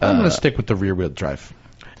 I'm going to stick with the rear wheel drive.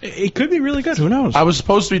 It could be really good. Who knows? I was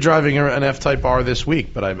supposed to be driving an F-Type R this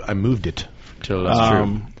week, but I moved it. So that's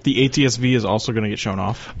true. The ATS-V is also going to get shown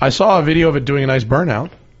off. I saw a video of it doing a nice burnout.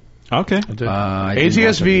 Okay. I did. I didn't watch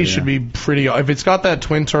ATS-V it, should be pretty. If it's got that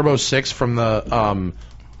twin turbo 6 from the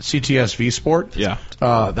CTS-V Sport, Yeah.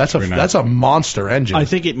 that's Very nice. that's a monster engine. I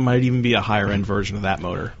think it might even be a higher end version of that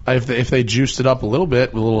motor. If they juiced it up a little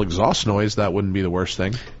bit with a little exhaust noise, that wouldn't be the worst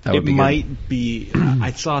thing. That would It be good. might be.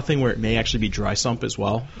 I saw a thing where it may actually be dry sump as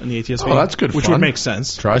well in the ATS-V. Oh, that's good Which fun. would make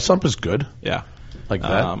sense. Dry sump is good, Yeah. like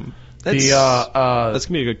that. That's, the that's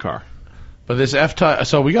going to be a good car. But this F-Type,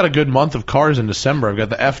 so we got a good month of cars in December. I've got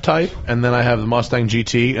the F-Type, and then I have the Mustang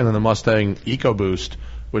GT, and then the Mustang EcoBoost,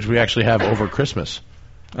 which we actually have over Christmas.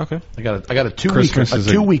 Okay. I got a Christmas is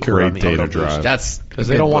a two-weeker great on the day to EcoBoost. drive. That's Because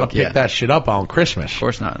they don't want to pick that shit up on Christmas. Of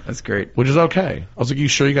course not. That's great. Which is okay. I was like, you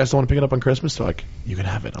sure you guys don't want to pick it up on Christmas? They're like, you can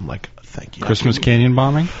have it. I'm like, thank you. Christmas Canyon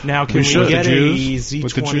bombing? Now, can We we, should. get The a Jews?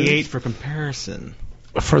 With the Z28 Jews? for comparison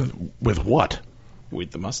With what? with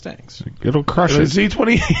the Mustangs? It'll crush The it.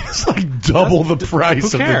 Z28 is like double the price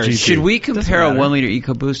of the cares? GT. Should we compare a matter. 1 liter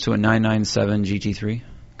EcoBoost to a 997 GT3?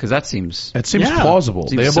 Because that seems. It seems Yeah. plausible.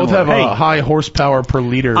 Seems They both similar. have a Hey. high horsepower per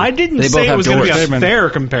liter. I didn't They both say it have was going to be doors. a fair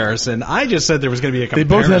comparison. I just said there was going to be a They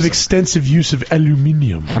comparison. both have extensive use of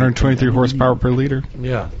aluminium. 123 horsepower per liter.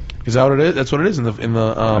 Yeah. Is that what it is? That's what it is in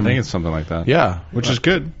the. I think it's something like that. yeah, Which is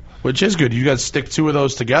good. which is good. You guys stick two of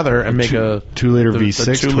those together and make a 2-liter the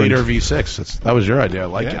V6. 2-liter V6. That was your idea. I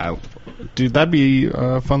like it. Yeah. Dude, that'd be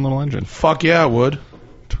a fun little engine. Fuck yeah, it would.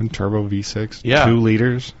 Twin turbo V6. Yeah. 2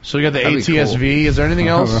 liters. So you got the That'd be ATS-V. Is there anything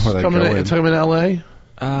I don't else know where they coming go in? in. It's coming in L.A.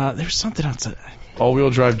 There's something outside.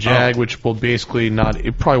 All-wheel drive Jag, which will basically not.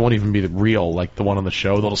 It probably won't even be the real, like the one on the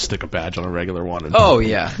show. They'll stick a badge on a regular one. And Oh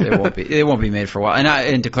yeah, it won't be. It won't be made for a while.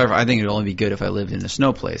 And to clarify, I think it'd only be good if I lived in a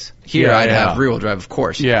snow place. Here, Yeah, I'd yeah. have rear-wheel drive, of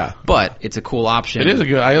course. Yeah. but it's a cool option. It is a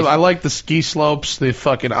good. I like the ski slopes, the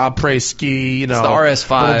fucking après ski. You know, the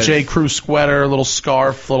RS5. little J Crew sweater, little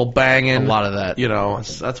scarf, little banging. A lot of that. You know,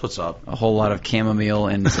 that's what's up. A whole lot of chamomile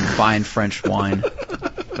and some fine French wine.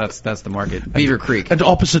 That's the market. Beaver Creek. And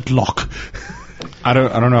opposite lock. I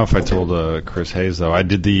don't know if I told Chris Hayes though. I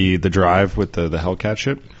did the drive with the Hellcat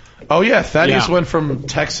ship. Oh yeah, Thaddeus Yeah. went from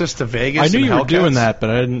Texas to Vegas. I knew in you were Hellcats. doing that, but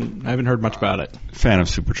I haven't heard much about it. Fan of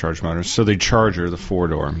supercharged motors. So the Charger, the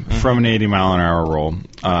 4-door, from an 80-mile-an-hour roll,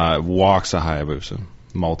 walks a Hayabusa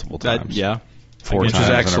multiple times. Yeah. 4 Which times is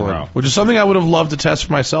in a excellent. row. Which is something I would have loved to test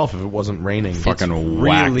for myself if it wasn't raining. Fucking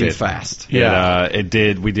whacked Really it. fast. Yeah. It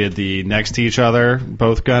did. We did the next to each other,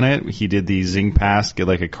 both gun it. He did the zing pass, get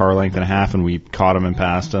like a car length and a half, and we caught him and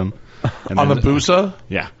passed him. And On the then- Busa?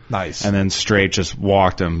 Yeah. Nice. And then straight just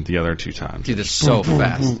walked him the other 2 times. Dude, it's so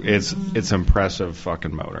fast. It's impressive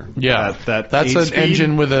fucking motor. Yeah, that's an 8-speed.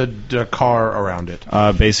 engine with a car around it.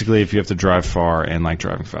 Basically, if you have to drive far and like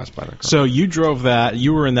driving fast by the car. So you drove that.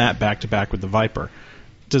 You were in that back to back with the Viper.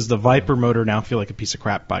 Does the Viper motor now feel like a piece of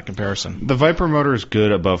crap by comparison? The Viper motor is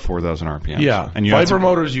good above 4,000 RPM. Yeah, and you Viper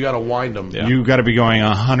motors, you got to wind them. Yeah. You got to be going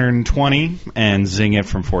 120 and zing it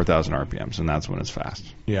from 4,000 RPMs, and that's when it's fast.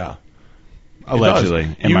 Yeah.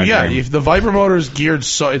 Allegedly, in my dream. If the Viper motor is geared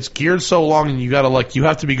so long, and you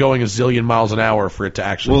have to be going a zillion miles an hour for it to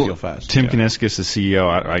actually feel fast. Tim Yeah. Kaniskis, the CEO,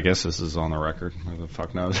 I guess this is on the record. Who the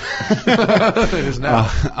fuck knows? It is now.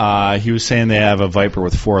 He was saying they have a Viper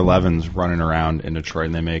with 411s running around in Detroit,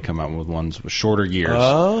 and they may come out with ones with shorter gears.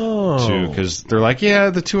 Oh, Because they're like,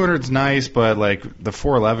 yeah, the 200's nice, but like the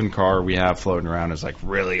 411 car we have floating around is like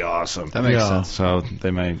really awesome. That makes Yeah. sense. So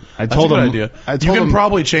they may. I that's told a good them. idea. I You told can them.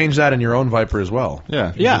 probably change that in your own Viper as well.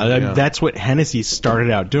 Yeah. Yeah, that's what Hennessy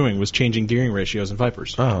started out doing, was changing gearing ratios in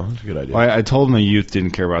Vipers. Oh, that's a good idea. Well, I told them the youth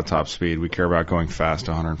didn't care about top speed. We care about going fast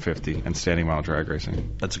to 150 and standing mile drag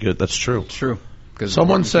racing. That's good. That's true. True. 'Cause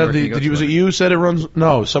Someone where said can you go was to it you said it runs?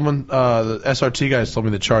 No, someone the SRT guys told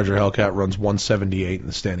me the Charger Hellcat runs 178 in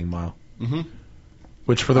the standing mile. Mhm.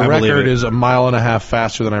 Which for the I believe record it. is a mile and a half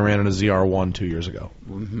faster than I ran in a ZR1 2 years ago.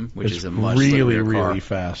 Which It's is a much really slicker car. really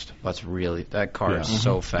fast. That's really that car Yeah. is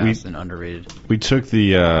so fast and underrated. We took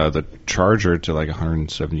the Charger to like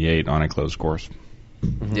 178 on a closed course.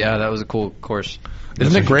 Yeah, that was a cool course.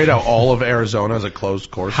 Isn't it great how all of Arizona is a closed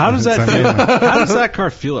course? How does that feel? How does that car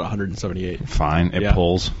feel at 178? Fine, it Yeah.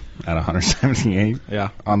 pulls at 178 Yeah.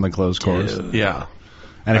 on the closed course. Yeah.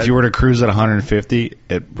 And if you were to cruise at 150,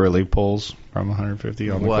 it really pulls from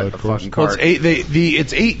 150 on the What closed a course. fucking car! Well,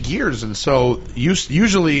 it's 8 gears, and so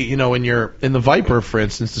usually, in the Viper, for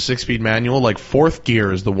instance, the 6-speed manual, like 4th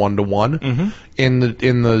gear is the 1-to-1. Mm-hmm. In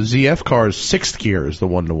the ZF cars, 6th gear is the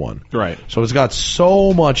 1-to-1. Right. So it's got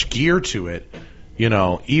so much gear to it.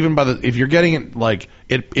 Even if you're getting it like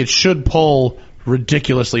it should pull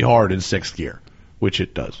ridiculously hard in 6th gear, which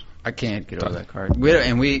it does. I can't get over that car.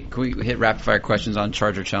 Can we hit rapid fire questions on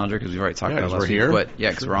Charger Challenger because we've already talked Yeah, about it 'cause last we're week. here. But yeah,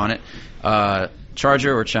 because we're on it.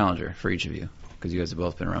 Charger or Challenger for each of you because you guys have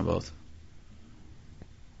both been around both.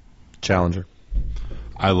 Challenger.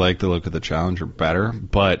 I like the look of the Challenger better,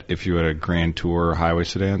 but if you had a Grand Tour highway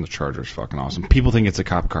sedan, the Charger's fucking awesome. People think it's a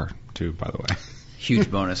cop car, too, by the way.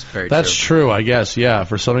 Huge bonus. Very That's true. true, I guess. Yeah,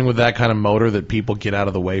 for something with that kind of motor that people get out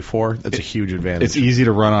of the way for, that's a huge advantage. It's easy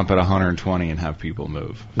to run up at 120 and have people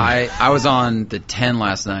move. I was on the 10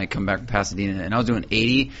 last night, come back from Pasadena, and I was doing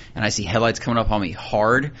 80, and I see headlights coming up on me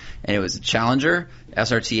hard, and it was a Challenger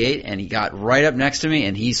SRT8, and he got right up next to me,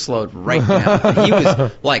 and he slowed right down. He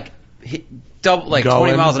was like double, 20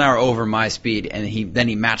 Going. miles an hour over my speed, and then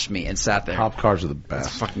he matched me and sat there. Cop cars are the That's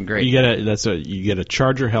best. fucking great. You get a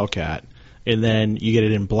Charger Hellcat, and then you get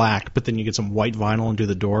it in black, but then you get some white vinyl and do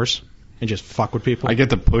the doors and just fuck with people. I get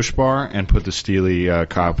the push bar and put the Steely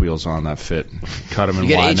cop wheels on that fit. Cut them and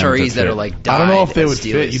You get widen them to HREs that fit. are like I don't know if they dyed would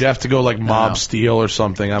Steelies. fit. You'd have to go like mob No. steel or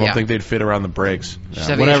something. I don't Yeah. think they'd fit around the brakes. Just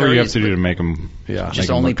have Whatever you HREs, have to do to make them. Yeah. Just make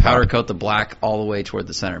 'em only look powder pop. coat the black all the way toward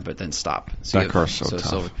the center, but then stop. So That you have- car's so tough.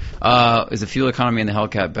 silver. Is the fuel economy in the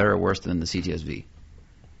Hellcat better or worse than the CTSV?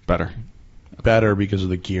 Better. Better because of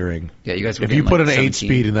the gearing. Yeah, you guys were If you getting, put like, an 17.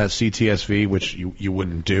 8-speed in that CTSV, which you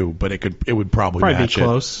wouldn't do, but it would probably Probably be match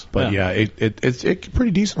close. it. But yeah, it's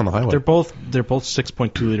pretty decent on the highway. They're both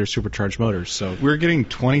 6.2 liter supercharged motors, so We were getting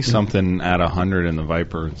 20 something at 100 in the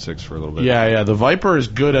Viper 6 for a little bit. yeah. The Viper is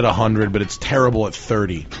good at 100, but it's terrible at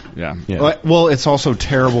 30. Yeah. Yeah. Well, it's also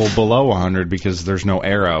terrible below 100 because there's no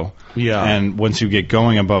arrow. Yeah. And once you get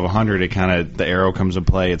going above 100, the arrow comes in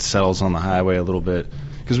play. It settles on the highway a little bit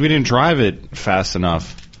because we didn't drive it fast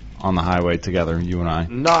enough on the highway together, you and I.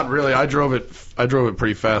 Not really. I drove it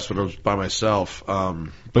pretty fast when I was by myself. But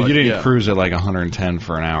you didn't yeah. cruise at like 110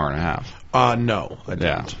 for an hour and a half. No, I Yeah.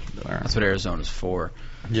 didn't. That's what Arizona's for.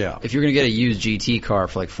 Yeah. If you're going to get a used GT car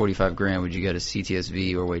for like 45 grand, would you get a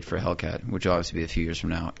CTSV or wait for a Hellcat, which will obviously be a few years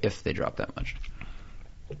from now if they drop that much?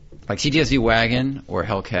 Like CTSV wagon or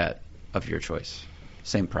Hellcat of your choice,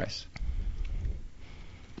 same price.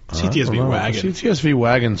 CTSV wagon. CTSV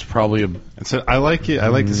wagon's probably I like it. I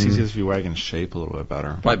like the CTSV wagon shape a little bit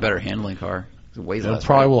better. Probably better handling car. It weighs less. It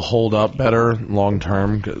probably will hold up better long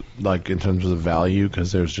term, like in terms of the value,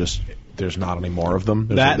 because there's not any more of them.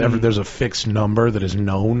 There's a fixed number that is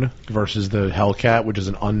known versus the Hellcat, which is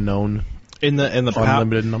an unknown. In the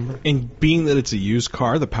unlimited number. And being that it's a used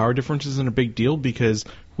car, the power difference isn't a big deal because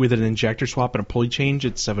with an injector swap and a pulley change,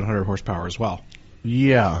 it's 700 horsepower as well.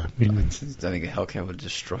 Yeah, I think a Hellcat would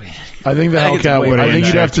destroy it. I think the Hellcat would. I think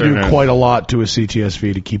you'd have to do injector quite a lot to a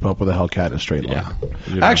CTSV to keep up with a Hellcat in a straight line.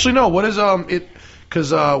 Yeah. Actually, no. What is it?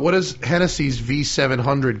 Because what does Hennessy's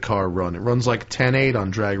V700 car run? It runs like 10.8 on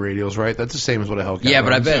drag radials, right? That's the same as what a Hellcat Yeah, runs.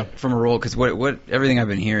 but I bet from a roll, because what everything I've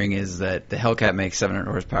been hearing is that the Hellcat makes 700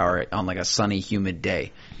 horsepower on like a sunny, humid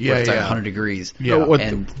day. Yeah, where it's like yeah. 100 degrees. Yeah.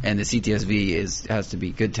 And the CTSV has to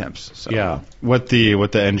be good temps. So. Yeah. What the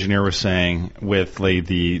engineer was saying with like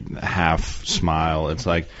the half smile, it's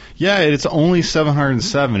like, yeah, it's only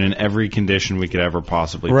 707 in every condition we could ever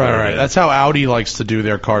possibly put it Right. in. That's how Audi likes to do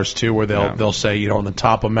their cars too, where they'll say, on the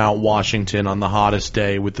top of Mount Washington on the hottest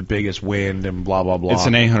day with the biggest wind and blah blah blah. It's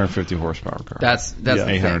an 850 horsepower car. That's the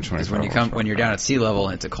thing. 825 Is when you're down at sea level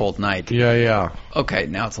and it's a cold night. Yeah. Okay,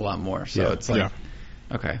 now it's a lot more. So it's like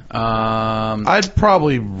okay. I'd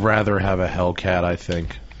probably rather have a Hellcat. I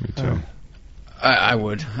think. Me too. I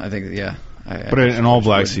would. I think But an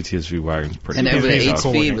all-black CTSV wagon's pretty. And with good.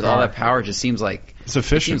 8-speed with all that power, it just seems like It's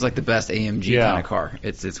efficient. It seems like the best AMG kind of car.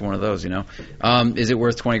 It's one of those, Is it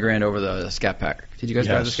worth $20,000 over the Scat Pack? Did you guys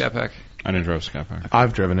drive the Scat Pack? I didn't drive Scat Pack.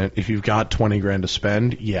 I've driven it. If you've got $20,000 to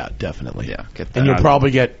spend, yeah, definitely. Yeah, get that. And you'll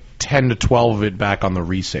probably get 10 to 12 of it back on the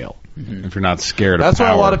resale. If you're not scared of That's why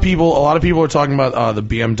power. a lot of people are talking about the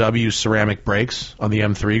BMW ceramic brakes on the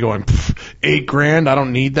M3 going, $8,000, I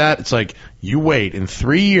don't need that. It's like, you wait. In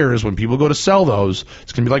 3 years, when people go to sell those,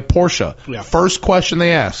 it's going to be like Porsche. Yeah. First question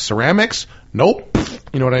they ask, ceramics? Nope.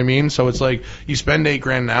 You know what I mean? So it's like, you spend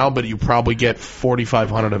 $8,000 now, but you probably get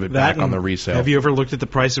 $4,500 of it back on the resale. Have you ever looked at the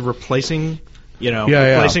price of replacing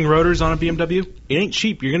rotors on a BMW? It ain't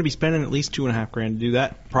cheap. You're going to be spending at least $2,500 to do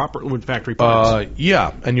that proper with factory parts.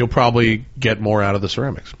 Yeah, and you'll probably get more out of the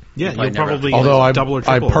ceramics. Yeah, you'll probably Although get double or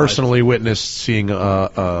triple. I personally witnessed seeing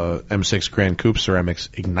M6 Grand Coupe ceramics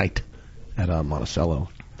ignite at Monticello.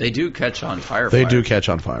 They do catch on fire. They do catch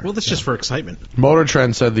on fire. Well, that's just for excitement. Motor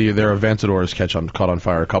Trend said their Aventadors caught on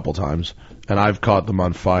fire a couple times, and I've caught them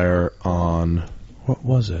on fire on what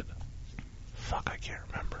was it? Fuck, I can't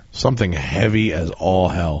remember. Something heavy as all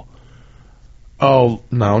hell. Oh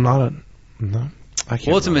no, no. I can't.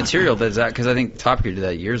 Well, it's a remember. material that's because I think Top Gear did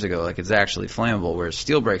that years ago. Like it's actually flammable, whereas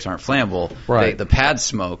steel brakes aren't flammable. Right. The pads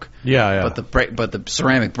smoke. Yeah. But the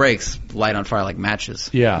ceramic brakes light on fire like matches.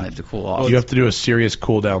 Yeah. And they have to cool off. You have to do a serious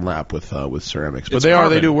cool down lap with ceramics, but It's they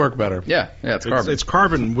carbon. do work better. Yeah, it's carbon. It's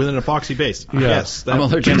carbon with an epoxy base. Yeah. Yes, I'm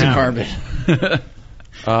allergic to carbon.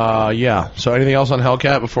 Yeah. So anything else on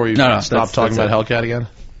Hellcat before you No, stop talking that's about Hellcat again?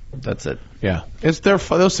 That's it. Yeah,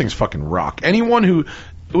 those things fucking rock. Anyone who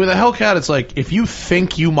with a Hellcat, it's like if you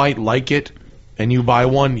think you might like it and you buy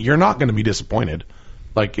one, you're not going to be disappointed.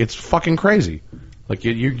 Like it's fucking crazy. Like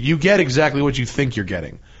you get exactly what you think you're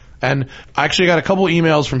getting. And I actually got a couple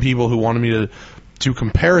emails from people who wanted me to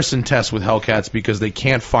comparison test with Hellcats because they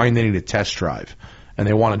can't find any to test drive. And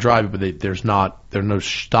they want to drive it, but there's no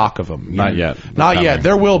stock of them. Not yet. Not yet.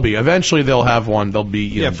 There will be. Eventually, they'll have one. They'll be.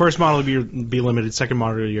 You know, first model will be limited. Second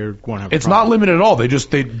model, you won't have. It's not limited at all.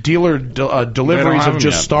 Dealer deliveries have them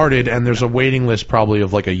just yet. started, and there's a waiting list probably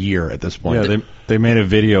of like a year at this point. Yeah, they made a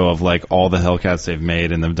video of like all the Hellcats they've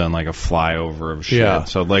made, and they've done like a flyover of shit. Yeah.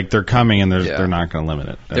 So like they're coming, and they're not going to limit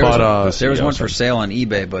it. There But, was one for sale on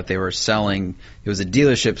eBay, but they were selling. It was a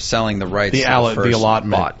dealership selling the rights. The to the first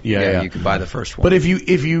allotment. lot. Yeah. You could buy the first one. But if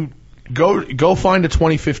you go find a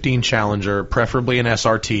 2015 Challenger, preferably an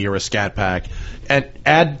SRT or a Scat Pack, and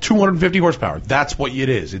add 250 horsepower. That's what it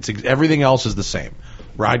is. Everything else is the same.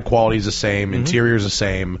 Ride quality is the same. Interior is the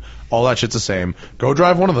same. All that shit's the same. Go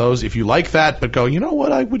drive one of those. If you like that, but go, you know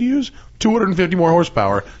what I would use? 250 more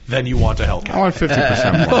horsepower. Then you want a Hellcat. I want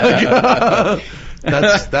 50% more.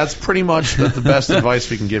 That's pretty much the best advice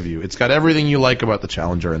we can give you. It's got everything you like about the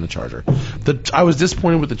Challenger and the Charger. I was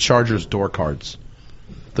disappointed with the Charger's door cards.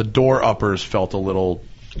 The door uppers felt a little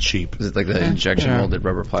cheap. is it like the injection molded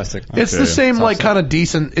rubber plastic? It's the same, like, kind of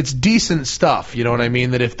decent. It's decent stuff. You know what I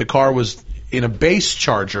mean? That if the car was in a base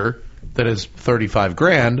Charger that is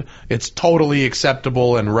 $35,000, it's totally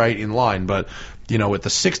acceptable and right in line. But you know, at the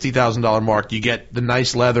 $60,000 mark, you get the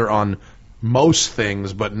nice leather on most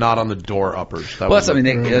things, but not on the door uppers. That's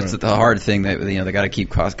the hard thing that they got to keep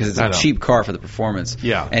cost because it's a cheap car for the performance.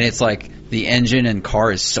 Yeah, and it's like the engine and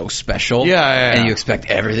car is so special. Yeah. And you expect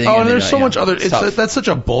everything. Oh, and there's so much other. That's such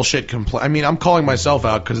a bullshit complaint. I mean, I'm calling myself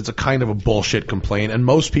out because it's a kind of a bullshit complaint, and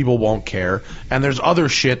most people won't care. And there's other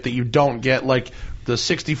shit that you don't get, like the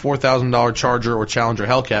 $64,000 Charger or Challenger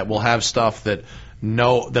Hellcat will have stuff that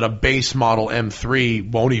a base model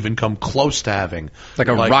M3 won't even come close to having. It's like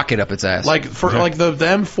a rocket up its ass. Like the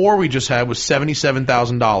M4 we just had was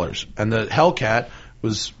 $77,000, and the Hellcat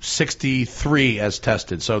was $63,000 as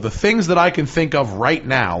tested. So the things that I can think of right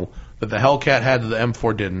now that the Hellcat had that the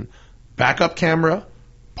M4 didn't: backup camera,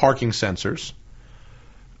 parking sensors,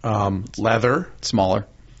 leather, smaller,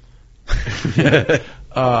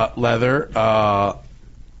 leather.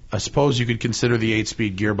 I suppose you could consider the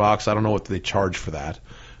 8-speed gearbox. I don't know what they charge for that.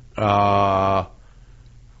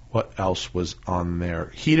 What else was on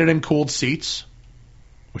there? Heated and cooled seats,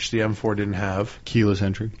 which the M4 didn't have. Keyless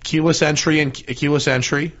entry, keyless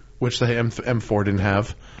entry, which the M4 didn't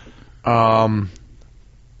have.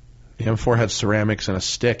 The M4 had ceramics and a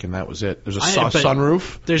stick, and that was it. There's a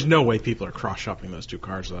sunroof. There's no way people are cross-shopping those two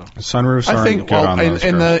cars, though. Sunroofs aren't I think. good on those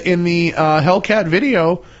in the Hellcat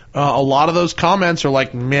video, a lot of those comments are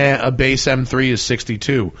like, "Meh, a base M3 is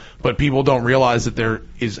 62," but people don't realize that there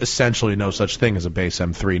is essentially no such thing as a base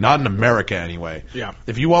M3, not in America anyway. Yeah.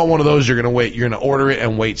 If you want one of those, you're gonna wait. You're gonna order it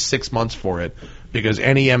and wait 6 months for it, because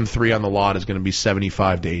any M3 on the lot is going to be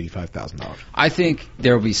 $75,000 to $85,000. I think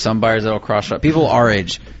there will be some buyers that will cross shop. People our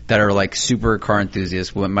age that are like super car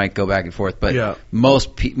enthusiasts might go back and forth, but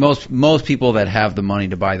most people that have the money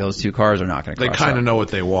to buy those two cars are not going to cross shop. They kind of know what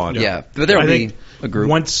they want. Yeah, but there will be a group.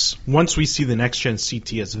 Once we see the next gen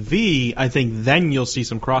CTS-V, I think then you'll see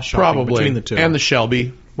some cross shopping between the two. And the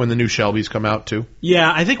Shelby, when the new Shelbys come out too.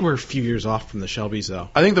 Yeah, I think we're a few years off from the Shelbys though.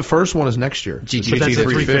 I think the first one is next year.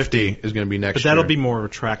 GT350 is going to be next year. But that'll be more of a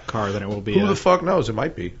track car than it will be. Who the fuck knows? It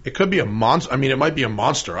might be. It could be a monster. I mean, it might be a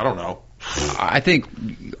monster. I don't know. I think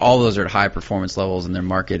all those are at high performance levels, and their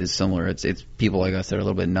market is similar. It's people like us that are a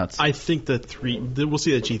little bit nuts. I think we'll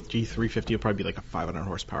see the G350 will probably be like a 500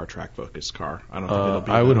 horsepower track focused car. I don't think it'll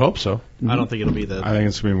be. I would hope so. I don't think it'll be the. I think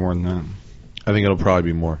it's going to be more than that. I think it'll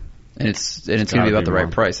probably be more. And it's going to be about the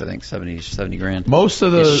right price. I think 70 grand. Most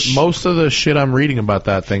of the shit I'm reading about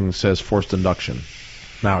that thing says forced induction.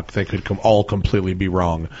 Now they could all completely be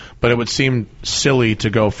wrong, but it would seem silly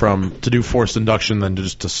to go to do forced induction than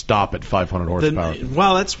to stop at 500 horsepower.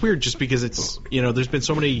 Well, that's weird, just because it's there's been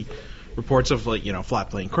so many reports of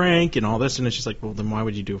flat plane crank and all this, and it's just like, well, then why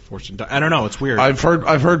would you do a forced induction? I don't know. It's weird. I've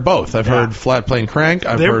heard both. I've heard flat plane crank.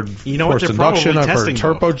 I've heard forced induction. I've heard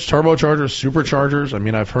turbochargers, superchargers. I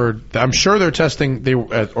mean, I'm sure they're testing. They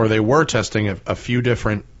were testing a few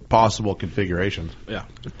different possible configurations. Yeah.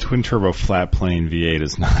 The twin turbo flat plane V8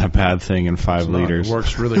 is not a bad thing in 5 liters. It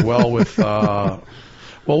works really well with.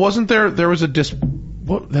 Well, wasn't there was a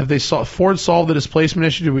what have they Ford solved the displacement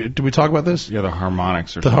issue? Did we talk about this? Yeah, the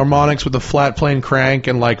harmonics. Harmonics with the flat plane crank,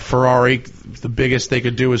 and like Ferrari, the biggest they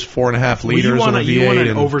could do is 4.5 liters you want in a V8. You want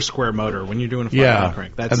an over square motor when you're doing a flat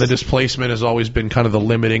plane crank. And the displacement has always been kind of the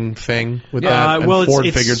limiting thing with that. And Ford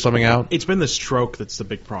figured something out. It's been the stroke that's the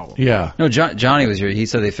big problem. Yeah. No, Johnny was here. He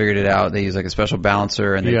said they figured it out. They used like a special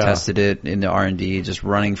balancer, and they tested it in the R&D, just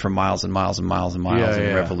running for miles and miles and miles and miles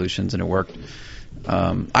and revolutions, and it worked.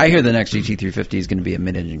 I hear the next GT350 is going to be a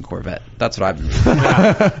mid-engine Corvette. That's what I've been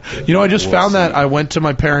thinking. I just found that. I went to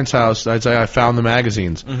my parents' house. I found the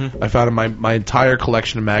magazines. Mm-hmm. I found my entire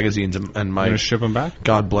collection of magazines, and my. You gonna ship them back?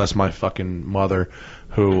 God bless my fucking mother,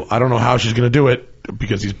 who I don't know how she's going to do it,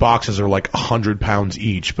 because these boxes are like 100 pounds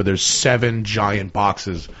each. But there's 7 giant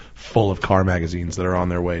boxes full of car magazines that are on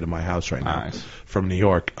their way to my house right now from New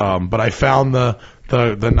York. But I found the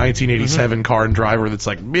 1987 Car and Driver that's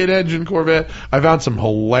like mid-engine Corvette. I found some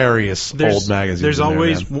hilarious old magazines.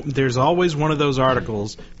 There's always one of those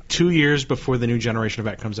articles 2 years before the new generation of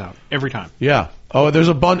Vette comes out. Every time. Yeah. Oh, there's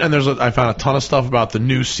a bunch, and I found a ton of stuff about the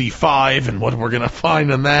new C5 and what we're gonna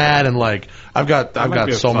find in that, and like I've got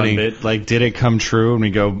so many. Bit. Like, did it come true? And we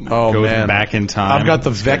go back in time. I've got the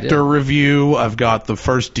Vector review. I've got the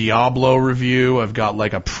first Diablo review. I've got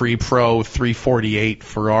like a pre-pro 348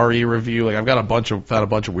 Ferrari review. Like I've got a bunch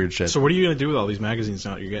of weird shit. So what are you gonna do with all these magazines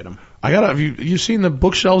now that you're getting them? Have you seen the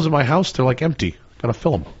bookshelves in my house? They're like empty. Gotta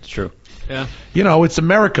fill them. It's true. Yeah. It's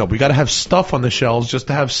America. We got to have stuff on the shelves just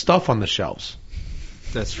to have stuff on the shelves.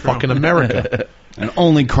 That's true. Fucking America. And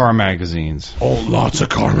only car magazines. Oh, lots of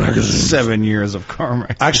car magazines. 7 years of car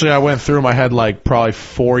magazines. Actually, I went through them. I had like probably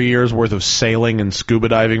 4 years worth of sailing and scuba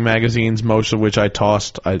diving magazines, most of which I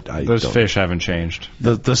tossed. Those fish haven't changed.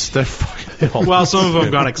 They're fucking, Well, some of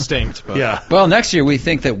them got extinct. But. yeah. Well, next year we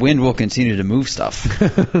think that wind will continue to move stuff.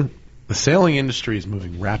 The sailing industry is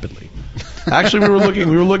moving rapidly. Actually, we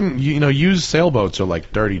were looking. Used sailboats are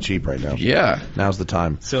like dirty cheap right now. Yeah. Now's the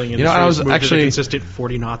time. Sailing I industry was moved at a actually consistent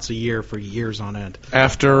 40 knots a year for years on end.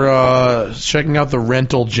 after checking out the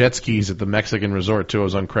rental jet skis at the Mexican resort too. I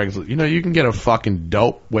was on Craigslist. You can get a fucking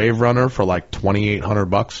dope wave runner for like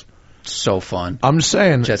 $2,800. So fun. I'm just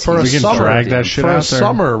saying, Jet for a skis. We can summer, drag that shit for a out there.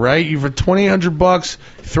 summer, right? You for $2,800,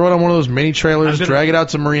 throw it on one of those mini trailers, drag it out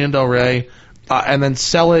to Marina Del Rey, and then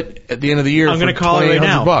sell it at the end of the year. I'm going to call it right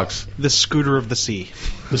now. $2,800. The scooter of the sea.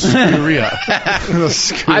 The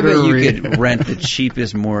Scuderia. I bet you could rent the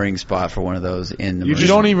cheapest mooring spot for one of those in the You marina.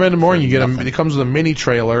 don't even rent a mooring. You get Nothing. it comes with a mini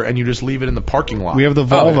trailer, and you just leave it in the parking lot. We have the all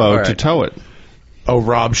Volvo right. to tow it. Oh,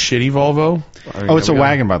 Rob, shitty Volvo. Oh, it's a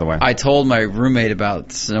wagon, by the way. I told my roommate about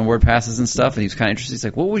snowboard passes and stuff, and he was kind of interested. He's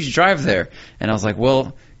like, "What would you drive there?" And I was like,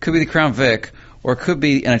 "Well, could be the Crown Vic, or it could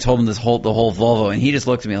be." And I told him the whole Volvo, and he just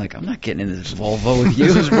looked at me like, "I'm not getting into this Volvo with you."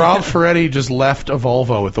 This is Rob Ferretti just left a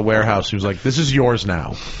Volvo at the warehouse. He was like, "This is yours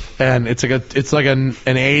now," and it's like an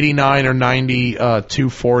 89 or 90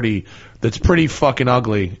 240 that's pretty fucking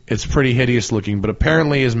ugly. It's pretty hideous looking, but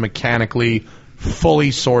apparently is mechanically fully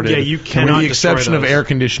sorted. Yeah, you cannot with the destroy exception of those. air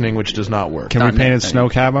conditioning, which does not work. Can we Not paint it necessary. snow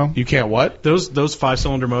camo? You can't what? Those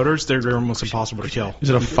 5-cylinder motors, they're almost impossible to kill. Is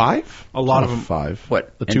it a 5? A lot Not of them. 5.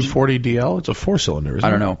 What, The engine? 240 DL? It's a 4-cylinder, isn't it? I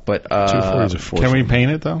don't know, but 240 is a 4. Can we paint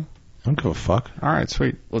it, though? I don't give a fuck. All right,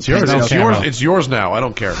 sweet. let's It's yours. paint It's snow yours. camo. It's yours now. I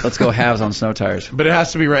don't care. Let's go halves on snow tires. But it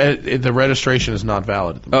has to be the registration is not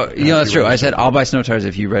valid. At the Oh, moment. It has that's to be true. I registered. said I'll buy snow tires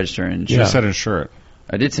if you register and You Yeah. said insure it.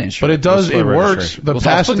 I did say insurance. But it does. What's the It works. registration? The Well, I'll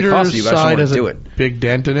split the passenger cost with you, but I just side don't has wanna a do it. big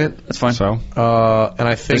dent in it. That's fine. So? And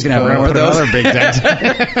I think He's gonna have one more of Put those. another big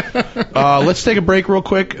dent. let's take a break real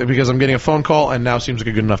quick because I'm getting a phone call and now seems like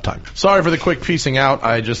a good enough time. Sorry for the quick piecing out.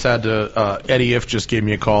 I just had to. Eddie If just gave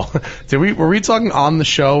me a call. Were we talking on the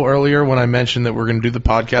show earlier when I mentioned that we're going to do the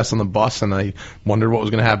podcast on the bus and I wondered what was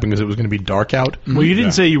going to happen because it was going to be dark out? Well, you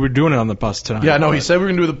didn't say you were doing it on the bus tonight. Yeah, no, he said we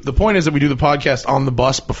were going to do the point is that we do the podcast on the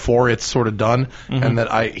bus before it's sort of done, and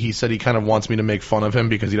that he said he kind of wants me to make fun of him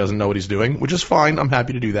because he doesn't know what he's doing, which is fine. I'm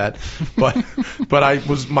happy to do that. But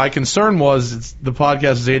my concern was the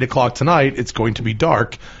podcast is 8:00 tonight. It's going to be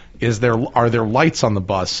dark. Are there lights on the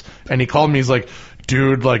bus? And he called me. He's like,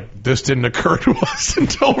 dude, like this didn't occur to us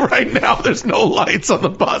until right now. There's no lights on the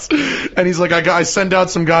bus. And he's like, I sent out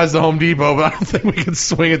some guys to Home Depot, but I don't think we can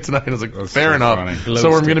swing it tonight. I was like, fair so enough. funny. So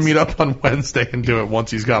we're going to meet up on Wednesday and do it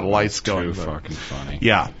once he's got lights going. Too But- fucking funny.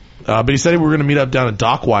 yeah. But he said we were going to meet up down at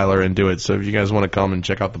Dockweiler and do it. So if you guys want to come and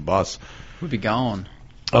check out the bus. We'd be gone.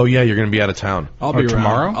 Oh, yeah, you're going to be out of town. I'll be around.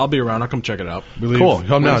 tomorrow? I'll be around. I'll come check it out. Cool.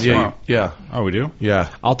 Come down. Yeah, tomorrow? yeah. Oh, we do? Yeah.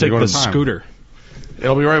 I'll take You're the going to time. scooter.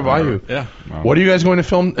 It'll be right by you. Yeah. What are you guys going to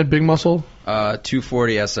film at Big Muscle?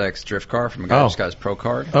 240 SX drift car from a guy Oh. who just got his pro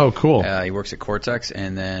card. Oh, cool. He works at Cortex,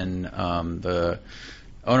 and then the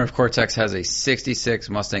owner of Cortex has a '66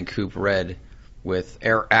 Mustang Coupe Red with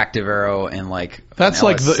active aero and like. That's an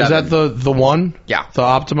like LS7. is that the one? Yeah. The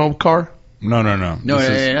Optimo car? No. No, This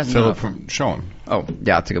yeah, is yeah, that's Philip not- from Show him. Oh, yeah,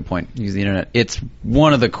 that's a good point. Use the internet. It's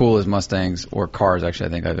one of the coolest Mustangs or cars actually I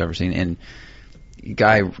think I've ever seen. And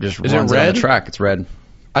guy just Is it runs it on red? the track. It's red.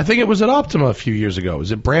 I think it was at Optima a few years ago.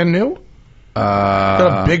 Is it brand new?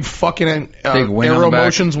 Got a big fucking big wing on Aero the back.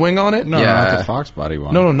 Motions wing on it? No, Yeah. not the Fox body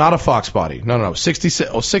one. No, not a Fox body. No.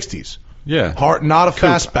 60s. Yeah. Hard, not a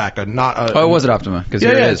fastback. Oh, it was at Optima because Yeah,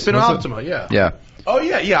 here yeah, it it's is. been an Was it? Optima, yeah. Yeah, Oh,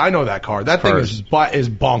 yeah, I know that car. That thing Cars. is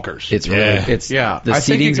bonkers. it's Yeah. really it's Yeah. The I think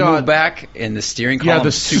it seating's got- moved back and the steering yeah, column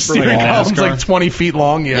the super steering long. column's NASCAR. like 20 feet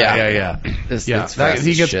long. Yeah. Yeah. It's Yeah, fast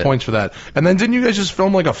he as gets shit. points for that. And then didn't you guys just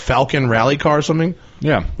film like a Falcon rally car or something?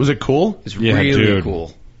 Yeah. Was it cool? It's Yeah, really dude.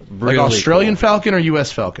 cool. Like Really Australian cool. Falcon or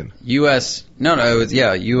U.S. Falcon? U.S. No, it was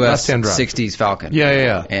U.S. Left-hand drive. 60s Falcon.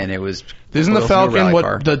 Yeah. And it was. Isn't the close to a Falcon rally what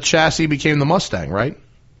car. the chassis became the Mustang, right?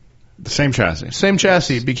 The same chassis. Same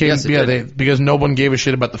chassis became Yes, it did. because no one gave a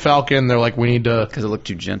shit about the Falcon. They're like, we need to. Because it looked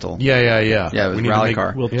too gentle. Yeah. Yeah, it was we need rally to make,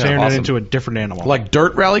 car. We'll Yeah, turn awesome. it into a different animal. like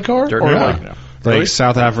dirt rally car. Dirt or rally. like, Like Really?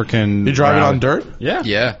 South African. you drive it rally. on dirt? Yeah.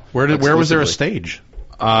 Yeah. Where was there a Exclusively. stage?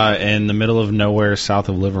 In the middle of nowhere, south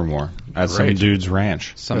of Livermore, at some Great. dude's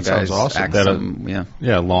ranch. Some That sounds guys awesome. act That, some, yeah.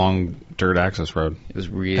 Yeah, long dirt access road. It was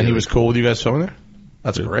really. And he was cool with you guys filming there.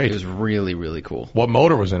 That's It great. was really, really cool. What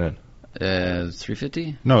motor was in it?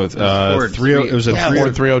 350. No, Ford 30. It was a yeah, three-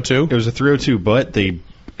 Ford 302. It was a 302, but they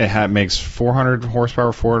makes 400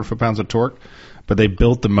 horsepower, 400 foot-pounds of torque, but they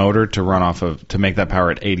built the motor to make that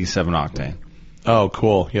power at 87 octane. Oh,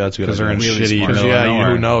 cool. Yeah, that's a good. Because they're in idea. shitty middle of Yeah, nowhere.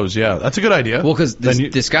 who knows? Yeah, that's a good idea. Well, because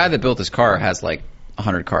this guy that built this car has like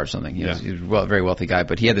 100 cars or something. He's a very wealthy guy,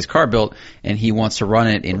 but he had this car built and he wants to run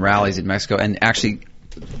it in rallies in Mexico. And actually,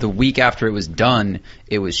 the week after it was done,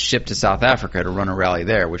 it was shipped to South Africa to run a rally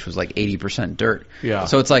there, which was like 80% dirt. Yeah.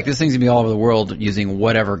 So it's like this thing's gonna be all over the world using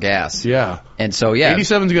whatever gas. Yeah. And so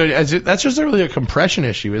 87's good. That's just really a compression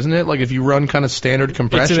issue, isn't it? Like if you run kind of standard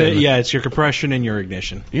compression. It's your compression and your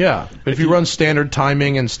ignition. Yeah. But if you run standard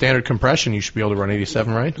timing and standard compression, you should be able to run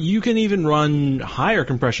 87, right? You can even run higher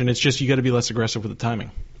compression. It's just you got to be less aggressive with the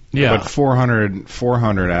timing. Yeah. But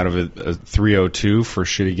 400 out of a 302 for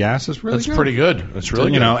shitty gas is really That's good. pretty good. That's really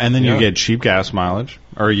You good. know, and then Yeah. you get cheap gas mileage,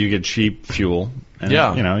 or you get cheap fuel. And,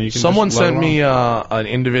 Yeah. You know, you can Someone just load sent it me an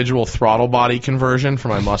individual throttle body conversion for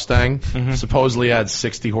my Mustang. Supposedly had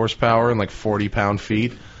 60 horsepower and like 40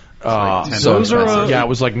 pound-feet. Those are Yeah, it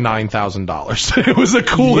was like $9,000. It was the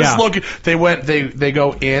coolest Yeah. looking. They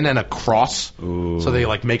go in and across, so they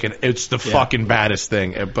like make it. It's the fucking baddest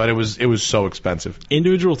thing, but it was so expensive.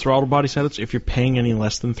 Individual throttle body setups, if you're paying any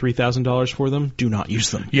less than $3,000 for them, do not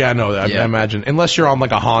use them. Yeah, no, I imagine unless you're on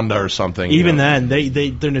like a Honda or something. Even you know.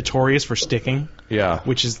 then, they're notorious for sticking, yeah,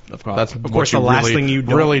 which is of that's course what the you last really, thing you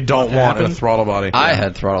really don't want in a happen. throttle body. I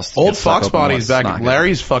had throttle. Old get stuck Fox open bodies once. back. Not good.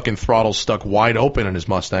 Larry's fucking throttle stuck wide open in his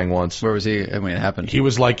Mustang once. Where was he when it happened? He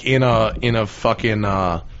was like in a fucking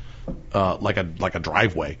like a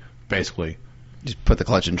driveway basically. Just put the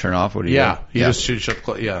clutch and turn off. What do you Yeah, do? he just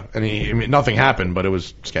and nothing happened, but it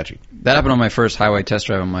was sketchy. That happened on my first highway test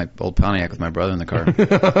drive on my old Pontiac with my brother in the car.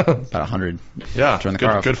 About 100. Yeah, Turn the good,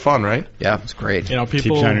 car off. good fun, right? Yeah, it's great. You know, Keeps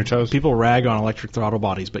you on your toes. people rag on electric throttle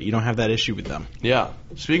bodies, but you don't have that issue with them. Yeah.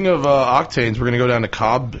 Speaking of octanes, we're gonna go down to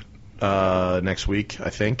Cobb next week, I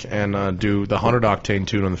think, and do the 100 octane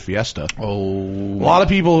tune on the Fiesta. A lot of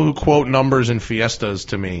people who quote numbers in Fiestas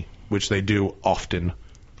to me, which they do often,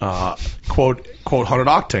 quote 100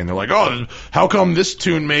 octane. They're like, oh, how come this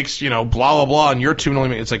tune makes blah blah blah, and your tune only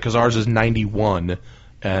makes, it's like because ours is 91.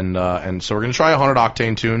 And so we're gonna try a 100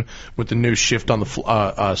 octane tune with the new shift on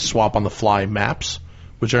the swap on the fly maps,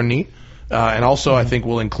 which are neat. And also, I think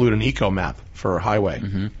we'll include an eco map for highway,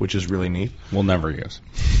 which is really neat. We'll never use.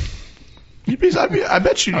 I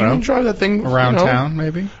bet you can drive that thing Around town,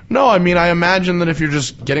 maybe? No, I mean, I imagine that if you're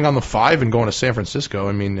just getting on the 5 and going to San Francisco,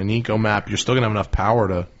 I mean, an eco map, you're still gonna have enough power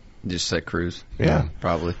to. Just like cruise. Yeah.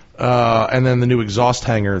 Probably. And then the new exhaust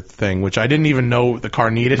hanger thing, which I didn't even know the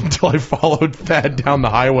car needed until I followed Thad down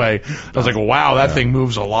the highway. I was like, wow, that thing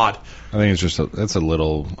moves a lot. I think it's just it's a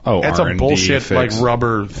little It's a R&D bullshit fix. like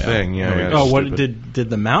rubber thing. Yeah. it's Oh, what stupid. did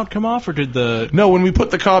the mount come off or did the? No, when we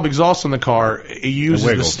put the Cobb exhaust on the car, it uses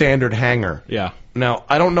the wiggles. standard hanger. Yeah. Now,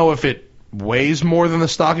 I don't know if it weighs more than the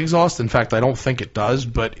stock exhaust. In fact, I don't think it does.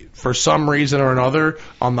 But for some reason or another,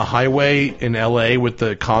 on the highway in LA with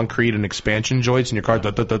the concrete and expansion joints in your car,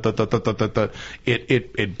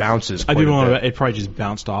 it bounces. I quite do a want bit. to. It probably just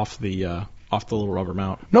bounced off the little rubber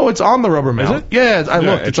mount. No, it's on the rubber mount. it? Yeah, I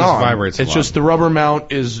looked. it It's just on. vibrates a It's lot. just the rubber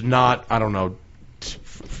mount is not. I don't know,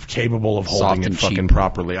 capable of holding Soft it and fucking cheap.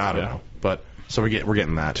 properly. I don't know, but so we're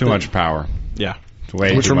getting that. Too much power. Yeah. It's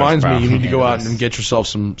way Which too much reminds me, power. you need to go out and get yourself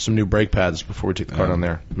some new brake pads before we take the car down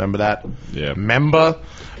there. Remember that? Yeah. Remember?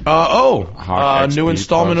 Hawk New XP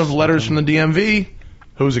installment plus of Letters from the DMV.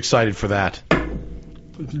 Who's excited for that?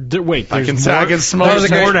 Wait, I there's can smell there's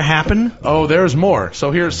the- more to happen. Oh, there's more.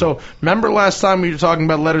 So remember last time we were talking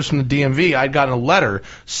about letters from the DMV? I'd gotten a letter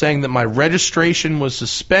saying that my registration was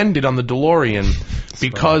suspended on the DeLorean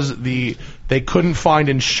because they couldn't find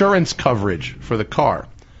insurance coverage for the car.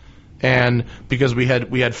 And because we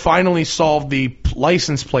had finally solved the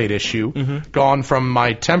license plate issue, gone from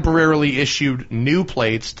my temporarily issued new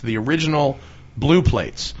plates to the original blue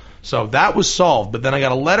plates. So that was solved, but then I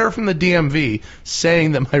got a letter from the DMV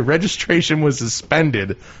saying that my registration was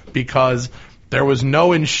suspended because there was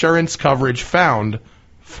no insurance coverage found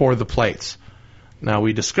for the plates. Now,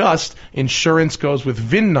 we discussed insurance goes with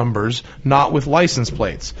VIN numbers, not with license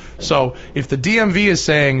plates. So if the DMV is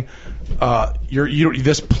saying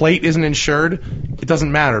this plate isn't insured, it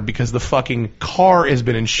doesn't matter because the fucking car has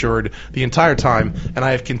been insured the entire time, and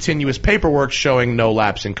I have continuous paperwork showing no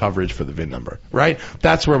lapse in coverage for the VIN number. Right?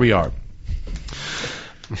 That's where we are.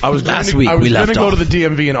 I was Last gonna, week I was we going left to go off. to the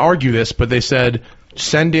DMV and argue this, but they said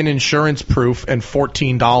send in insurance proof and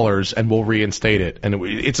 $14 and we'll reinstate it. And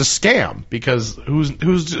it's a scam because who's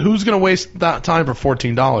going to waste that time for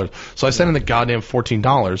 $14? So I sent in the goddamn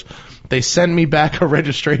 $14. They sent me back a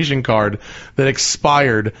registration card that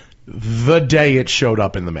expired the day it showed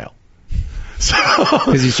up in the mail. So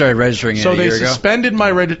Because you started registering it So a they year ago? suspended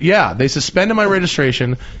my they suspended my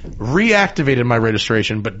registration, reactivated my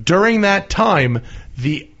registration, but during that time,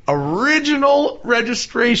 the original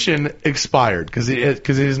registration expired because it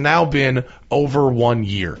has now been over 1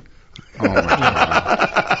 year. Oh my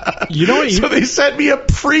God. You know what? So they sent me a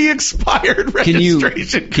pre-expired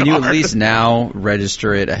registration Can you at card. least now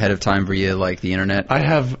register it ahead of time via like the internet? I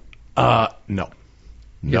have no. have to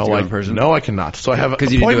No, go in person? no, I cannot. So I have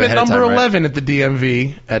 'Cause you didn't do it appointment ahead of number time, right? 11 at the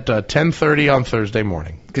DMV at 10:30 on Thursday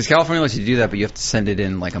morning. Because California lets you do that, but you have to send it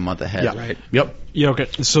in like a month ahead, right? Yep. Yeah, okay.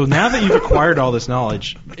 So now that you've acquired all this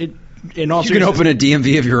knowledge, in all You can open a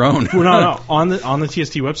DMV of your own. Well, no. On the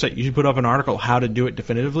TST website, you should put up an article how to do it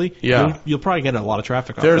definitively. Yeah. You'll probably get a lot of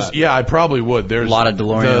traffic off There's that. yeah, I probably would. There's A lot of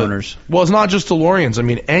DeLorean owners. Well, it's not just DeLoreans. I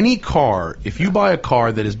mean, any car. If you buy a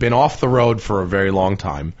car that has been off the road for a very long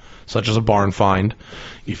time, such as a barn find,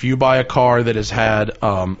 if you buy a car that has had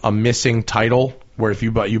a missing title, where if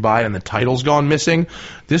you buy it and the title's gone missing,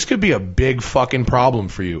 this could be a big fucking problem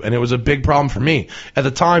for you. And it was a big problem for me at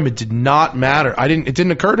the time. It did not matter. It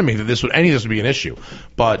didn't occur to me that any of this would be an issue.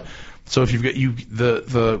 But so if you've got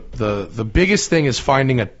the biggest thing is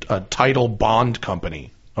finding a title bond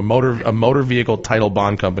company, a motor vehicle title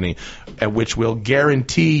bond company, at which will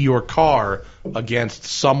guarantee your car against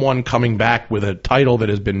someone coming back with a title that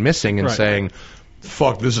has been missing and Right. saying,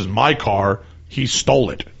 "Fuck, this is my car. He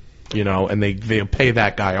stole it." You know, and they'll pay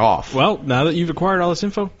that guy off. Well, now that you've acquired all this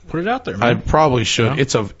info, put it out there, I man. probably should.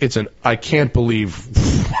 No? I can't believe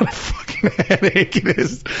what a fucking headache it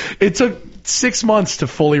is. It took 6 months to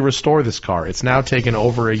fully restore this car. It's now taken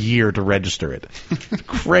over a year to register it. It's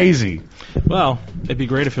crazy. Well, it'd be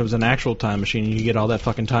great if it was an actual time machine and you get all that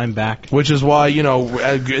fucking time back. Which is why, you know,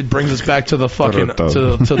 it brings us back to the fucking, to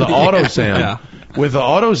the AutoZam. Yeah. With the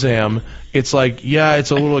AutoZam, it's like, yeah,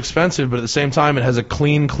 it's a little expensive, but at the same time, it has a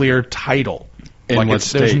clean, clear title. In like what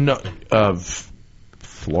there's state? no,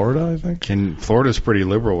 Florida, I think. Florida's pretty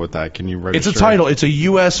liberal with that. Can you register? It's a title. It's a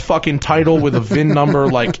U.S. fucking title with a VIN number.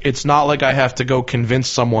 Like, it's not like I have to go convince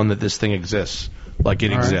someone that this thing exists. Like,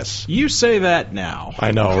 it exists. You say that now.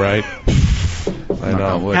 I know, right? I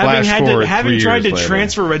know. Having tried to years later.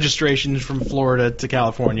 transfer registrations from Florida to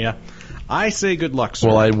California, I say good luck, sir.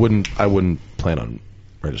 Well, I wouldn't plan on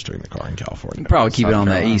registering the car in California. Probably keep it on South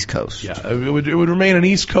the Carolina. East Coast. Yeah, it would remain an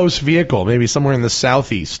East Coast vehicle, maybe somewhere in the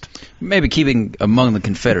southeast, Maybe keeping among the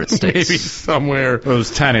Confederate states. maybe somewhere,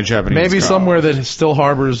 Those tiny Japanese maybe cars. somewhere that still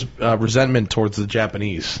harbors resentment towards the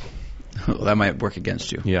Japanese. Well, that might work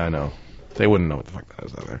against you. Yeah, I know. They wouldn't know what the fuck that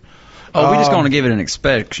is out there. Oh, we're just going to give it an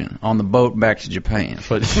inspection on the boat back to Japan.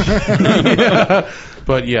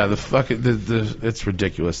 But yeah, it's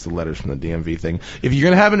ridiculous, the letters from the DMV thing. If you're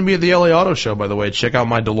gonna happen to be at the LA Auto Show, by the way, check out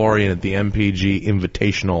my DeLorean at the MPG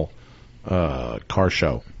Invitational car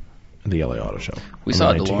show at the LA Auto Show. We on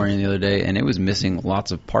saw a the 19th. DeLorean the other day, and it was missing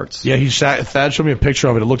lots of parts. Yeah, Thad showed me a picture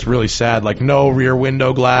of it. It looked really sad. Like no rear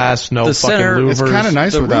window glass, no The fucking center- louvers. It's kind of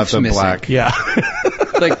nice The without roof's the missing. black. Yeah.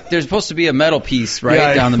 Like, there's supposed to be a metal piece right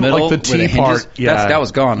Yeah, down the like middle. the where T hinges- part. Yeah, that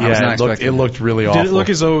was gone. I was not it looked, expecting it looked really awful. Did it look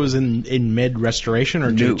as though it was in mid restoration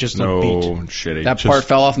or No. just a No, beat? shitty. that part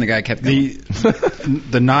fell off, and the guy kept going.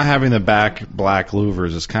 The not having the back black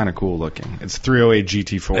louvers is kind of cool looking. It's 308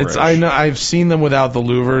 GT4. I know. I've seen them without the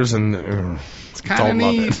louvers, and It's don't kind of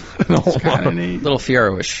love neat. it. I don't It's kind love of it. neat. Little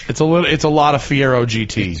Fiero-ish. It's a lot of Fiero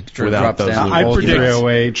GT It without drops those. down. I Old predict-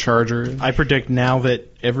 308 Charger. I predict now that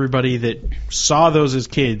everybody that saw those as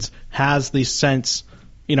kids has the sense,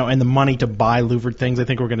 and the money to buy louvered things. I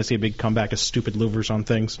think we're going to see a big comeback of stupid louvers on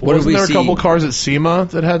things. What did Wasn't we there see? a couple cars at SEMA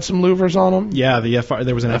that had some louvers on them? Yeah,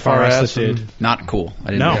 there was an FRS FRS that did. and- Not cool.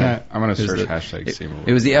 I didn't No. know that. I'm going to search the- hashtag Seymour.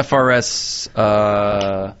 It was the FRS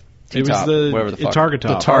It was T-top, the whatever the fuck. Targa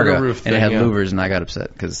top. The Targa Targa, roof and it thing, had yeah. louvers, and I got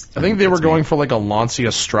upset because I think they were going for like a Lancia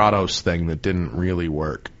Stratos thing that didn't really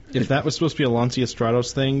work. If that was supposed to be a Lancia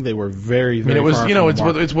Stratos thing, they were very, I very mean, it was far it's from the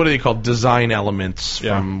what, mark. it's what do they call design elements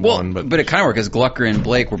Yeah. from Well, one, but it kind of worked because Glucker and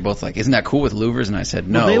Blake were both like, "Isn't that cool with louvers?" And I said,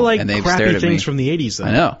 "No." Well, they like and they crappy stared at things me. from the 80s, though.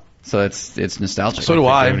 I know, so it's nostalgic. so do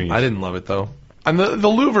I. the 70s. I didn't love it though. And the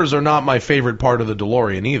louvers are not my favorite part of the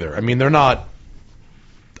DeLorean either. I mean, they're not.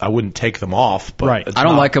 I wouldn't take them off, but Right. it's I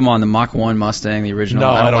don't not- like them on the Mach 1 Mustang, the original. No,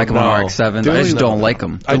 I I don't don't like them on know. RX-7. The I just only- don't like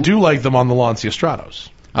them. I do like them on the Lancia Stratos.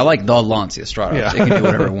 I like the Lancia Stratos. Yeah. It can do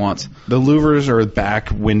whatever it wants. The louvers or back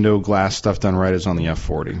window glass stuff done right is on the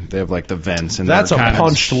F40. They have like the vents and That's a they're kind of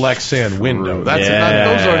punched Lexan window. That's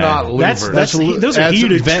Yeah. those are not louvers. Those are That's heat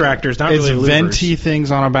vent- extractors, not it's really louvers. venti things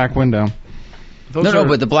on a back window.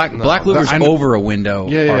 But the black louvers I know- over a window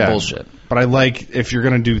are bullshit. But I like, if you're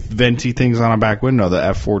going to do venti things on a back window, the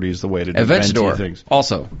F40 is the way to do venti Aventador, things.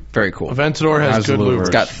 also very cool. Aventador has good louvers. It's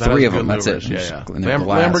got That 3 has of them. good That's it. louvers. Yeah. And they're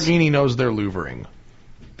glass. Lamborghini knows their louvering.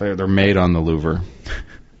 They're made on the louver.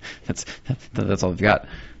 That's all we've got.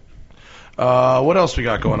 What else we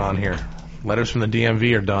got going on here? Letters from the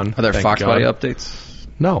DMV are done. Are there Thank Fox God. Body updates?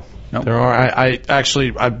 No. Nope. There are. I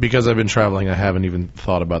actually, because I've been traveling, I haven't even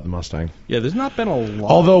thought about the Mustang. Yeah, there's not been a lot.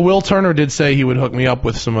 Although Will Turner did say he would hook me up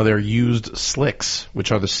with some of their used slicks,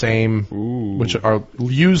 which are the same, which are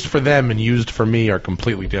used for them and used for me are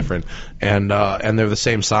completely different, and they're the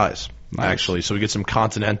same size. Actually, so we get some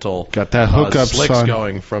Continental Got that hookup, slicks son.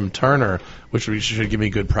 going from Turner, which should give me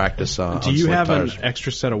good practice. Do on you slick have tires. an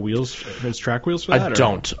extra set of wheels, those track wheels for that? I or-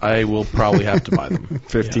 don't. I will probably have to buy them.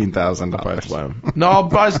 $15,000. No, I'll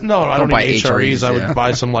buy. No, I don't buy need HREs. I would yeah.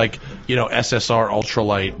 buy some SSR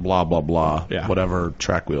ultralight, blah blah blah, Yeah. whatever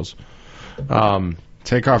track wheels.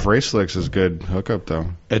 Takeoff race slicks is good hookup, though.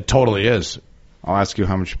 It totally is. I'll ask you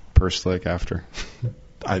how much per slick after.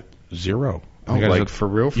 Zero. Oh, I like just- for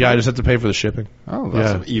real? Yeah, I just have to pay for the shipping. Oh,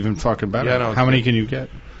 that's even fucking better. Yeah, no, how many can you get?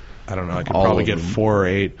 I don't know. I could All probably of get them. 4 or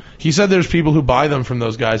 8. He said there's people who buy them from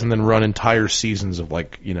those guys and then run entire seasons of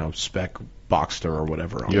spec Boxster or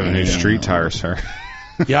whatever. on You have a them. new street tire, sir.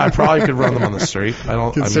 Yeah, I probably could run them on the street.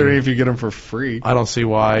 Considering if you get them for free. I don't see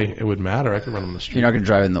why it would matter. I could run them on the street. You're not going to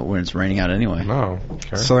drive when it's raining out anyway. No.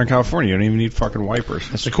 Okay. Southern California, you don't even need fucking wipers.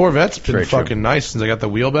 The Corvette's been very true. fucking nice since I got the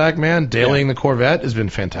wheel back, man. Dailying the Corvette has been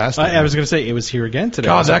fantastic. I was going to say, it was here again today.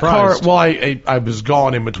 God, I'm that car. surprised. Well, I was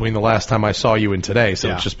gone in between the last time I saw you and today, so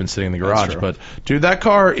Yeah. it's just been sitting in the That's garage. true. But dude, that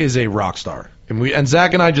car is a rock star. And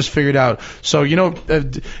Zach and I just figured out. So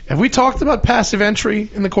have we talked about passive entry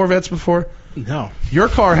in the Corvettes before? No. Your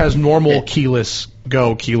car has normal keyless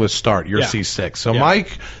start, your Yeah. C6. So Yeah.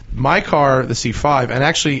 my car, the C5, and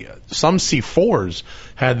actually some C4s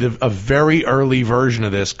had a very early version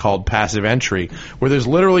of this called passive entry, where there's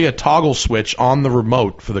literally a toggle switch on the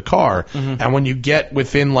remote for the car, and when you get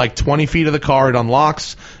within 20 feet of the car, it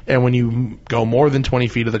unlocks, and when you go more than 20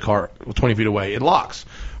 feet of the car, 20 feet away, it locks,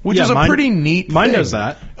 which Yeah, is a pretty neat mine thing. does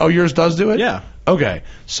that. Oh, yours does do it? Yeah. Okay.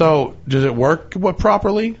 So does it work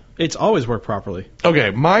properly? It's always worked properly.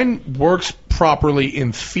 Okay, mine works properly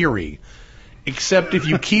in theory, except if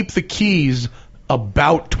you keep the keys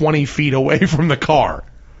about 20 feet away from the car.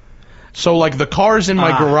 So, the car's in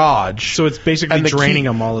my garage. So it's basically and the draining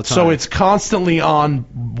them all the time. So it's constantly on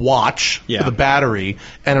watch Yeah. for the battery,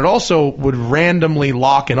 and it also would randomly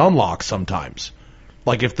lock and unlock sometimes.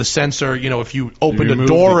 Like if the sensor, if you opened You a move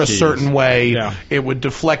door the a keys. certain way, Yeah. it would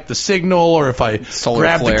deflect the signal, or if I Solar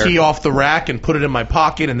grabbed flare. the key off the rack and put it in my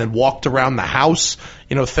pocket and then walked around the house,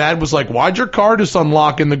 Thad was like, "Why'd your car just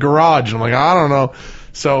unlock in the garage?" And I'm like, "I don't know."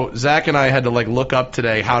 So Zach and I had to look up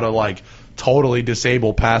today how to totally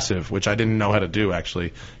disable passive, which I didn't know how to do actually.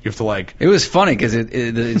 You have to It was funny because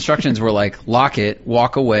the instructions were lock it,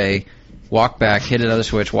 walk away, walk back, hit another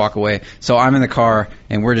switch, walk away. So I'm in the car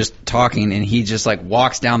and we're just talking, and he just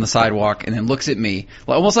walks down the sidewalk and then looks at me,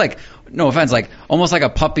 almost no offense, almost like a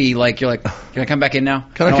puppy. You're like, "Can I come back in now?"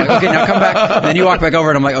 Can I I'm like, okay, now come back. And then you walk back over,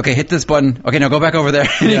 and I'm like, "Okay, hit this button. Okay, now go back over there."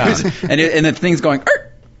 And, Yeah. and the thing's going.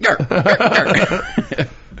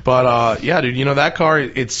 But yeah, dude, that car,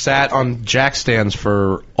 it sat on jack stands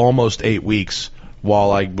for almost 8 weeks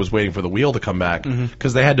while I was waiting for the wheel to come back,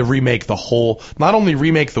 because they had to remake not only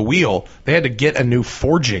remake the wheel, they had to get a new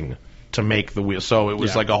forging to make the wheel. So it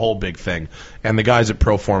was Yeah. a whole big thing. And the guys at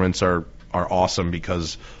Proformance are awesome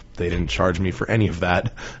because they didn't charge me for any of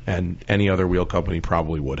that, and any other wheel company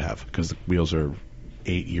probably would have, because the wheels are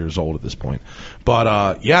 8 years old at this point. But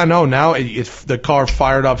now it's the car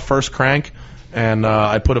fired up first crank, and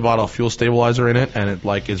I put a bottle of fuel stabilizer in it, and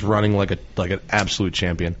it is running like an absolute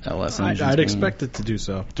champion. LS I'd engines, man. expect it to do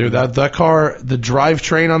so. Dude, that car, the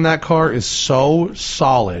drivetrain on that car is so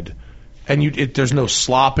solid, and there's no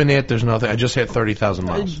slop in it. There's nothing. I just hit 30,000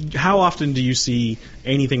 miles. How often do you see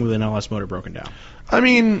anything with an LS motor broken down? I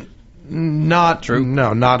mean, not True.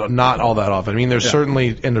 No, not all that often. I mean, there's Yeah.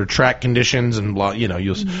 certainly under track conditions and you'll. Yeah,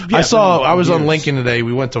 I was on years. Lincoln today.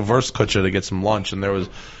 We went to Verskutcha to get some lunch, and there was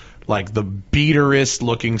the beaterest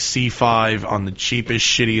looking C5 on the cheapest,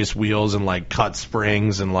 shittiest wheels, and cut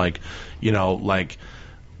springs, and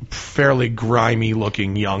fairly grimy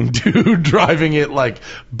looking young dude driving it,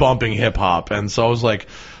 bumping hip hop. And so I was like,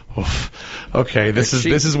 Okay, this They're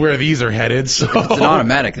cheap. is where these are headed. So If it's an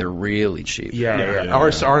automatic, they're really cheap. yeah.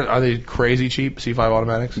 Are they crazy cheap? C5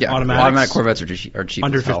 automatics? Yeah, Automatics? automatic Corvettes are cheap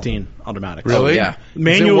Under as hell. 15 automatics. Really? yeah.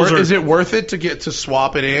 Manuals Is are. it worth it to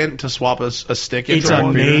swap it in, to swap a stick in? It's for a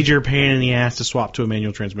one? major pain in the ass to swap to a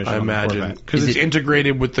manual transmission. I on the imagine Corvette. because Is it's it-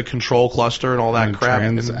 integrated with the control cluster and all that crap.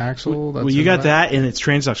 Transaxle. Well, you got that, and it's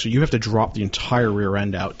transaxle. You have to drop the entire rear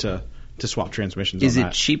end out to swap transmissions. Is on it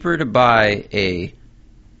that. cheaper to buy a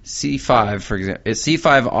C5, for example, a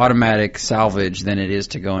C5 automatic salvage than it is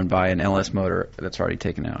to go and buy an LS motor that's already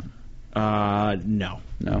taken out? No.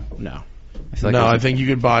 No, No. I feel like No, I there's- think you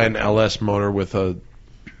could buy an LS motor with a.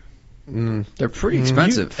 they're pretty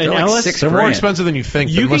expensive. an They're like LS $6 They're more grand. expensive than you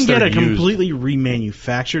think. You unless can get they're a used. completely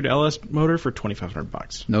remanufactured LS motor for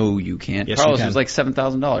 $2,500. No, you can't. Yes, you Carlos can. was like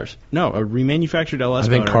 $7,000. No, a remanufactured LS I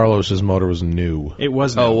think motor. Carlos's motor was new. It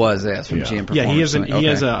was. Oh, new. it was. Yeah, it's from GM Performance. Yeah, he has something. he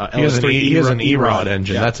has Okay. a He has an LS3 E-Rod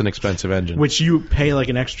engine. Yeah. That's an expensive engine. Which you pay like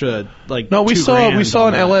an extra No, we saw an $2,000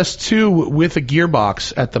 on that. LS2 with a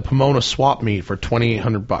gearbox at the Pomona swap meet for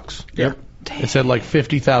 $2,800. Yep. It said like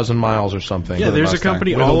 50,000 miles or something. Yeah, with there's a Mustang.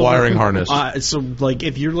 company with all a over- wiring harness. So, like,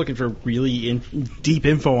 if you're looking for really deep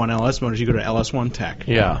info on LS motors, you go to LS1 Tech.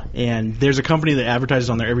 Yeah. And there's a company that advertises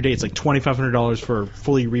on there every day. It's like $2,500 for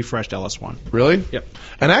fully refreshed LS1. Really? Yep.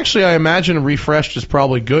 And actually, I imagine refreshed is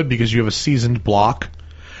probably good because you have a seasoned block.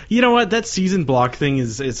 You know what? That season block thing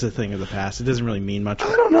it's a thing of the past. It doesn't really mean much. I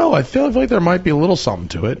don't know. I feel like there might be a little something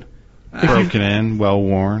to it. Broken in, well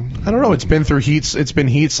worn. I don't know. It's been through heats. It's been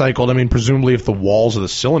heat cycled. I mean, presumably, if the walls of the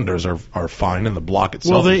cylinders are fine and the block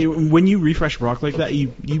itself. Well, when you refresh a block like that,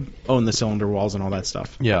 you own the cylinder walls and all that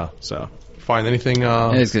stuff. yeah. So Fine. Anything?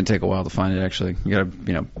 It's going to take a while to find it. Actually, you got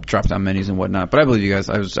to drop down menus and whatnot. But I believe you guys.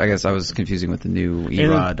 I guess I was confusing with the new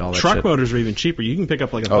E-Rod. and All that truck shit. motors are even cheaper. You can pick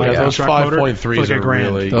up like a Oh, yeah. those truck motor for 5.3s like a are grand.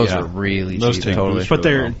 really. Those yeah. are really Those cheap. take Totally. boost But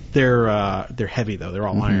really they're heavy though. They're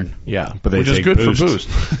all iron. Yeah, But they which is take good boost. for boost.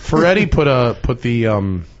 Ferretti put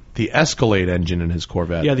the Escalade engine in his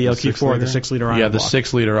Corvette. Yeah, the LQ4, the 6-liter? 6-liter iron. Yeah, the block.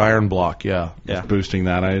 6-liter iron block. Yeah, Yeah. Boosting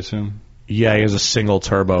that, I assume. yeah. He has a single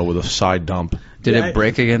turbo with a side dump. Did Yeah, it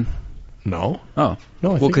break again? No, Oh, No,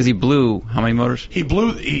 I well, think- because he blew how many motors? he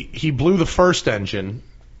blew the first engine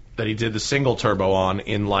that he did the single turbo on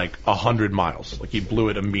in like 100 miles. Like he blew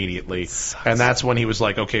it immediately, and that's when he was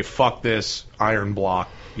like, okay, fuck this iron block,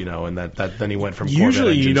 and that then he went from Corvette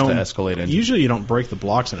Usually you engines don't. to Escalade engines. Usually you don't break the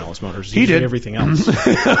blocks in LS motors. He Usually did. everything else.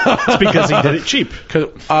 It's because he did it cheap.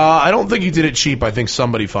 I don't think he did it cheap. I think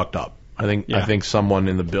somebody fucked up. I Yeah. think someone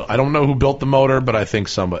in the build. I don't know who built the motor, but I think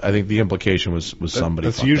somebody. I think the implication was somebody.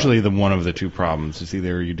 That's fucked usually up. the one of the two problems. It's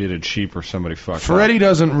either you did it cheap or somebody fucked Ferretti up.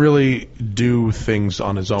 doesn't really do things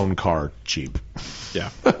on his own car cheap. Yeah.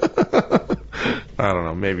 I don't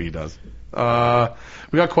know. Maybe he does.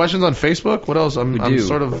 We got questions on Facebook. What else? I'm do.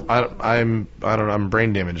 sort of. I don't know. I'm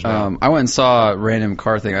brain damaged now. I went and saw a random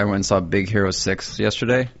car thing. I went and saw Big Hero 6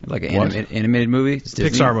 yesterday, like an animated movie. It's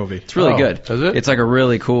Disney. Pixar movie. It's really Oh, good. is it? It's like a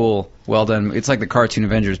really cool, well done. It's like the cartoon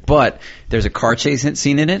Avengers, but there's a car chase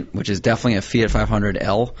scene in it, which is definitely a Fiat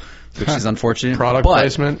 500L, which is unfortunate. Product but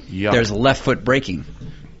placement. Yuck. There's left foot braking.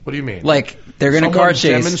 What do you mean? Like they're in a Someone car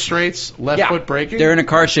chase. demonstrates left foot braking. They're in a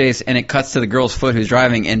car chase, and it cuts to the girl's foot who's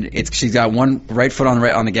driving, and she's got one right foot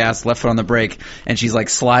on the gas, left foot on the brake, and she's like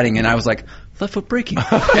sliding. And I was like, left foot braking,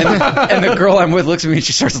 and the girl I'm with looks at me and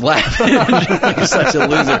she starts laughing. You're such a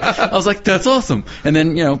loser. I was like, that's awesome. And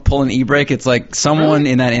then pull an e-brake. It's like someone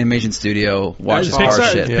in that animation studio watches car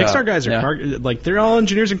Pixar, shit. Yeah. Pixar guys are Yeah. they're all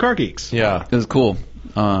engineers and car geeks. Yeah. It was cool.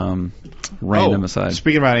 Random aside.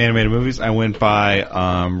 Speaking about animated movies, I went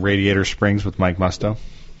by Radiator Springs with Mike Musto.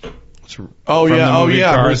 Oh From yeah. the Oh movie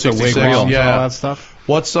yeah. Cars, Route the 66. Wigwams, Yeah. all that stuff.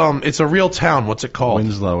 What's It's a real town. What's it called?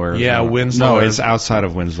 Winslow, Arizona. Yeah, Winslow. No, it's outside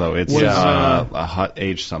of Winslow. It's Yeah. a Hut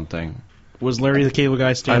H something. Was Larry the Cable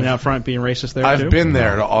Guy standing out front being racist there too? I've been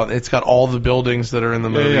there. It's got all the buildings that are in the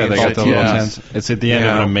movie. Yeah, they got the little Yeah. tents. It's at the end of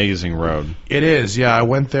Yeah. an amazing road. It is. Yeah, I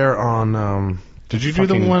went there on. Did you do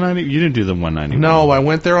the Fucking- 190? You didn't do the 190. No, I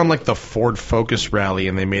went there on like the Ford Focus rally,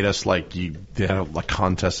 and they made us they had a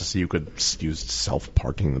contest to see who could use self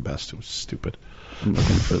parking the best. It was stupid. I'm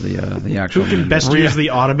looking for the actual. Who can best use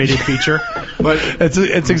the automated feature? But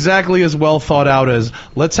it's exactly as well thought out as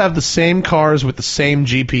let's have the same cars with the same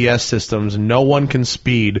GPS systems. No one can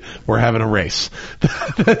speed. We're having a race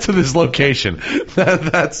to this location.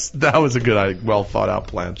 That was a good, well thought out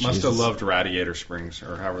plan. Must have loved Radiator Springs,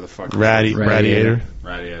 or however the fuck. Radiator.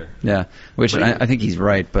 Radiator. Yeah, which I think he's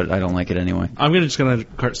right, but I don't like it anyway. I'm just gonna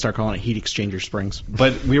start calling it heat exchanger springs.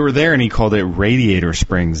 But we were there, and he called it Radiator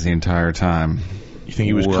Springs the entire time. You think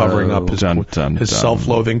he was covering up his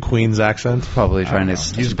self-loathing Queens accent? Probably trying to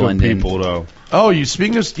He's blend good in. people, though. Oh, you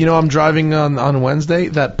speaking of, I'm driving on Wednesday,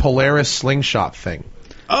 that Polaris slingshot thing.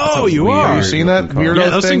 Oh, you Have are. you seen that weirdo Yeah,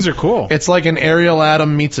 those thing? things are cool. It's like an Ariel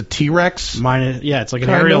Atom meets a T-Rex. It's like an Kind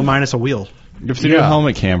aerial of. minus a wheel. You have to do a Yeah.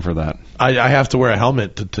 helmet cam for that. I have to wear a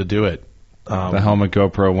helmet to do it. The helmet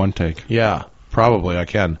GoPro one take. Yeah, probably I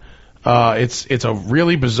can. It's a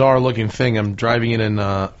really bizarre looking thing. I'm driving it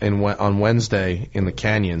on Wednesday in the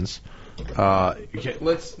canyons.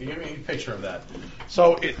 Let's give me a picture of that.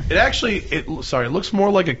 So it looks more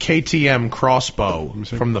like a KTM crossbow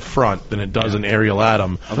from the front than it does an Ariel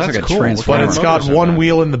Atom. Oh, that's like a cool. Transformer. But it's got Motors in one that.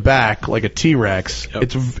 wheel in the back like a T-Rex. Yep.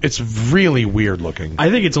 It's really weird looking. I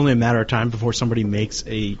think it's only a matter of time before somebody makes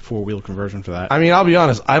a 4-wheel conversion for that. I mean, I'll be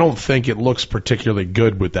honest. I don't think it looks particularly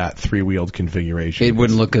good with that 3-wheeled configuration. It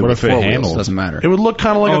wouldn't look good What with if it 4 wheels. handles? Doesn't matter. It would look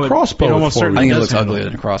kind of like Oh, a it crossbow. almost with 4 certainly I think it does looks handle uglier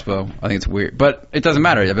it. than a crossbow. I think it's weird, but it doesn't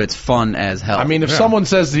matter. But it's fun as hell. I mean, if someone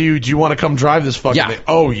says to you, "Do you want to come drive this fucking Yeah. thing?"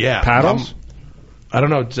 Oh yeah, Paddles? I don't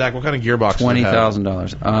know, Zach. What kind of gearbox?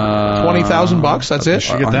 $20,000. $20,000. That's it.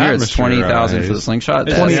 should get On that, here it's Mr. 20,000 for the Hayes. slingshot.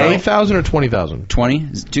 The 28,000 or 20,000. 20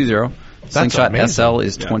 20. Slingshot amazing. SL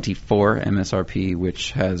is 24 MSRP,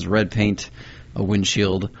 which has red paint, a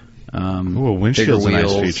windshield. Ooh, a windshield's a bigger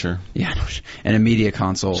nice wheels. feature. Yeah, and a media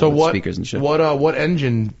console So with what? speakers and shit. What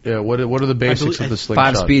engine? What are the basics of the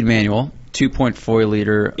slingshot? 5-speed manual, 2.4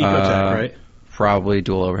 liter. Ecotec, right? Probably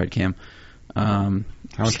dual overhead cam.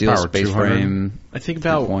 How much steel power? space 200? frame. I think 3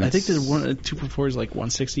 about. points. I think the 2.4 is like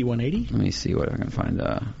 160, 180. Let me see what I can find.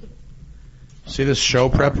 See this show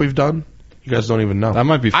prep we've done? You guys don't even know. That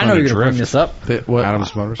might be fun I know to you're gonna drift. bring this up. What?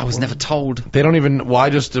 Adams Motorsport. I was never told. They don't even. Well, I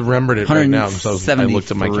just remembered it right now. So I looked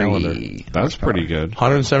at my calendar. 173 That's pretty good.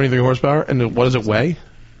 173 horsepower. And what does it weigh?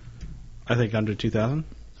 I think under 2,000.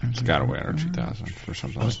 It's got to weigh under 2,000 or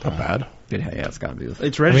something like That's not that. bad. Yeah, it's got to be.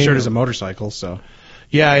 It's registered I mean- as a motorcycle, so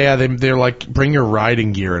Yeah. They're like, bring your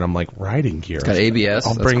riding gear, and I'm like, riding gear. It's got ABS.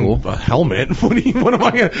 I'll That's bring cool. a helmet. What am I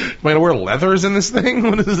gonna? Am I gonna wear leathers in this thing?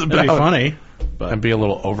 What is this about? that'd be funny. That'd be a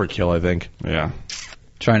little overkill, I think. Yeah.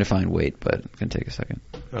 Trying to find weight, but it's gonna take a second.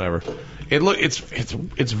 Whatever.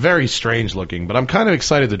 It's very strange looking, but I'm kind of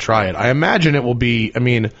excited to try it. I imagine it will be. I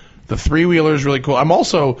mean, the 3-wheeler is really cool.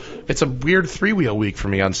 It's a weird 3-wheel week for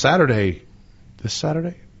me on Saturday. This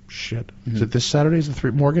Saturday? Shit. Is it this Saturday? Is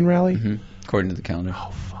the Morgan Rally? According to the calendar.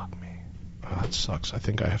 Oh, fuck me. Oh, that sucks. I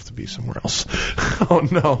think I have to be somewhere else. Oh,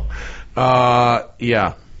 no.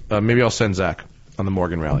 Yeah. Maybe I'll send Zach on the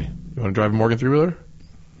Morgan Rally. You want to drive a Morgan 3-wheeler?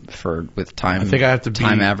 With time. I think I have to be-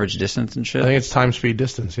 time average distance and shit. I think it's time, speed,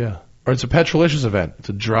 distance, yeah. Or it's a Petrolicious event. It's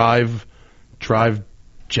a drive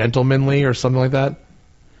gentlemanly or something like that.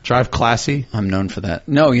 Drive classy. I'm known for that.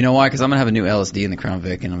 No, you know why? Because I'm gonna have a new LSD in the Crown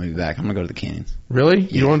Vic, and I'm gonna be back. I'm gonna go to the canyons. Really?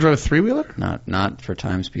 You don't want to drive a 3-wheeler? Not for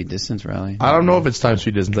time, speed, distance rally. I don't know if it's time,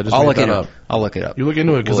 speed, distance. I just I'll made look that it up. up. I'll look it up. You look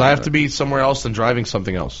into it because We'll I look have it to up. be somewhere else than driving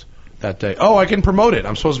something else that day. Oh, I can promote it.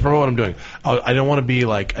 I'm supposed to promote what I'm doing. I don't want to be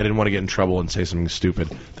like, I didn't want to get in trouble and say something stupid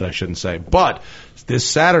that I shouldn't say. But this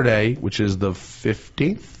Saturday, which is the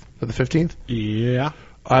 15th, or the 15th, Yeah.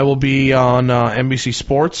 I will be on NBC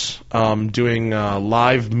Sports doing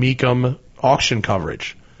live Mecum auction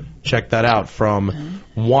coverage. Check that out from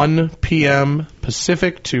 1 p.m.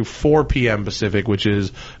 Pacific to 4 p.m. Pacific, which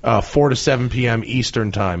is 4 to 7 p.m.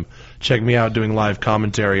 Eastern time. Check me out doing live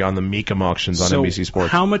commentary on the Mecum auctions on So NBC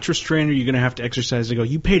Sports. how much restraint are you going to have to exercise to go,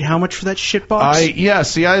 you paid how much for that shit box? I know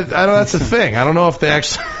that's the thing. I don't know if they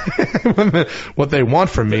actually what they want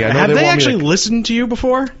from me. I know have they want me actually to- listened to you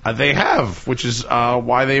before? They have, which is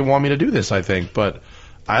why they want me to do this, I think. But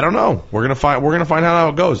I don't know. We're gonna find out how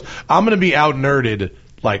it goes. I'm gonna be out nerded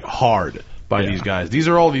like hard by these guys. These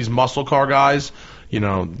are all these muscle car guys. You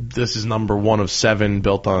know, this is number 1 of 7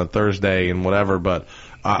 built on a Thursday and whatever. But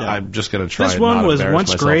I'm just gonna try. This and one not was embarrass once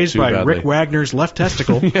myself grazed too by badly. Rick Wagner's left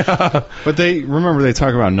testicle. But they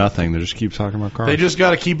talk about nothing. They just keep talking about cars. They just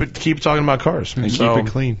got to keep talking about cars and So- keep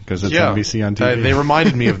it clean because it's NBC on TV. They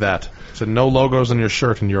reminded me of that. Said no logos on your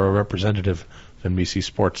shirt and you're a representative of NBC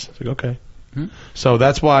Sports. It's like, okay. So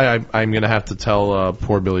that's why I'm going to have to tell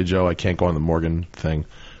poor Billy Joe I can't go on the Morgan thing,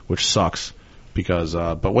 which sucks. Because,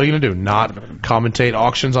 but what are you going to do? Not commentate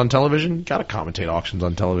auctions on television? Got to commentate auctions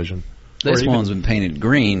on television. This one's been painted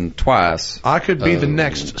green twice. I could be the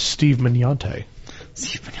next Steve Mignante.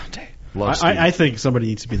 Steve Mignante. Love Steve. I think somebody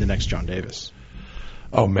needs to be the next John Davis.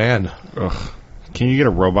 Oh, man. Ugh. Can you get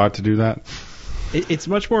a robot to do that? It's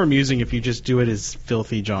much more amusing if you just do it as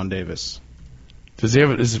filthy John Davis. Does he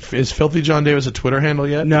have? Is Filthy John Davis a Twitter handle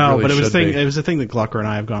yet? No, really but it should be. was a thing that Glucker and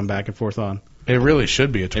I have gone back and forth on. It really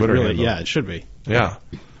should be a Twitter handle. Yeah, it should be. Yeah.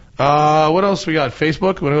 What else we got? Facebook?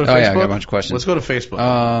 Want to go to Facebook? Yeah, I got a bunch of questions. Let's go to Facebook.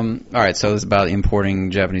 All right, so this is about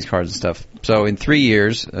importing Japanese cars and stuff. So in 3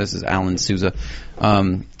 years, this is Alan Souza,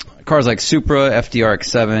 cars like Supra, FDR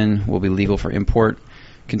X7 will be legal for import.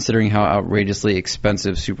 Considering how outrageously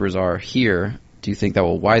expensive Supras are here, do you think that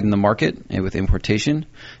will widen the market with importation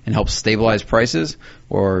and help stabilize prices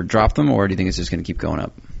or drop them, or do you think it's just going to keep going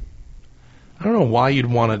up? I don't know why you'd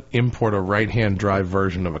want to import a right-hand drive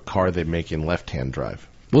version of a car they make in left-hand drive.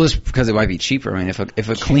 Well, just because it might be cheaper. I mean, if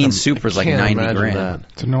a clean Supra is like $90,000,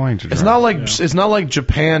 It's annoying to drive. It's not like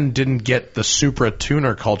Japan didn't get the Supra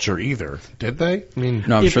tuner culture either, did they? I mean,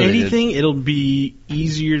 no, I'm if sure they did. anything, it'll be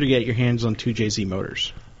easier to get your hands on 2JZ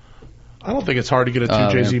motors. I don't think it's hard to get a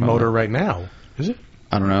yeah, 2JZ probably. motor right now, is it?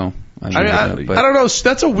 I don't know. I don't know.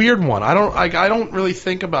 That's a weird one. I don't really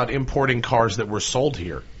think about importing cars that were sold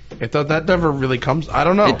here. That never really comes. I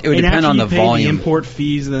don't know. It would depend on the volume. The import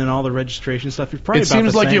fees and then all the registration stuff. You're probably It about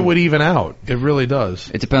seems the like same. it would even out. It really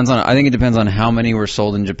does. It depends on. I think it depends on how many were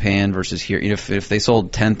sold in Japan versus here. If they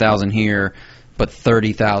sold 10,000 here, but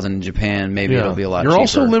 30,000 in Japan, maybe it'll be a lot. You're cheaper.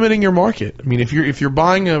 also limiting your market. I mean, if you're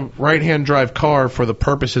buying a right-hand drive car for the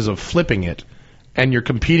purposes of flipping it, and you're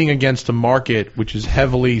competing against a market which is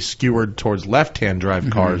heavily skewered towards left-hand drive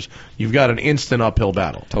cars, you've got an instant uphill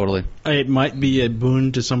battle. Totally. It might be a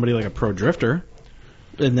boon to somebody like a Pro Drifter,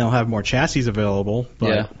 and they'll have more chassis available. But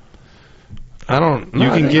Yeah. I don't. You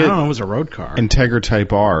can I get don't know, it was a road car. Integra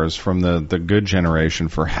Type R's from the good generation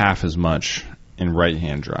for half as much in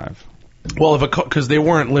right-hand drive. Well, because they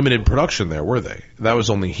weren't limited production there, were they? That was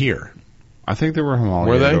only here. I think they were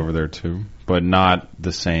homologated Were they? over there too, but not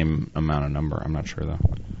the same amount of number. I'm not sure though.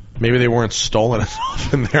 Maybe they weren't stolen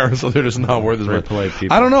enough in there, so they're just not worth as Very much. polite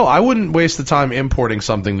people. I don't know. I wouldn't waste the time importing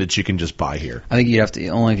something that you can just buy here. I think you'd have to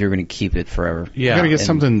only if you're going to keep it forever. You Yeah. gotta get and-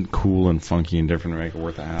 something cool and funky and different to make it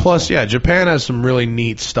worth the hassle. Plus, yeah, Japan has some really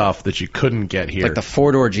neat stuff that you couldn't get here. Like the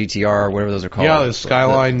 4-door GTR, whatever those are called. yeah, the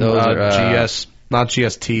Skyline Those are, GS, not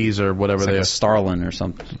GSTs or whatever It's like they a are. Starlin or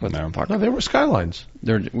something. What the fuck? No, they were Skylines.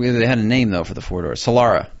 They had a name though for the 4-door.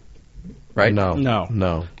 Solara, right? No.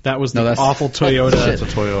 That was No, the that's- awful Toyota. That's a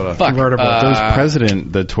Toyota. Fuck. Convertible. Those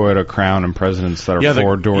the Toyota Crown and Presidents that are Yeah,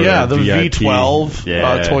 four-door. the VIP. V12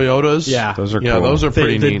 Yeah. Toyotas. Yeah. Those are Yeah, cool. those are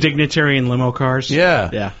pretty the neat. Dignitary and limo cars. Yeah.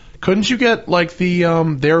 Yeah. Couldn't you get like the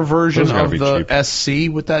their version Those gotta of be the cheap.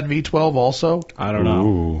 SC with that V12 also? I don't know.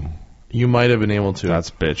 Ooh, You might have been able to.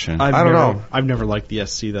 that's bitching. I don't know. I've never liked the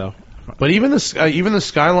SC though. But even the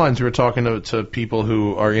Skylines, we were talking to people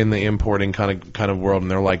who are in the importing kind of world,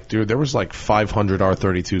 and they're like, dude, there was like 500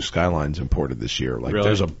 R32 Skylines imported this year. Like, Really?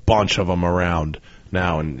 there's a bunch of them around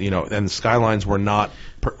now, and and Skylines were not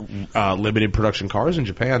limited production cars in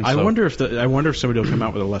Japan. I so wonder if somebody will come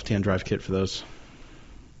out with a left-hand drive kit for those.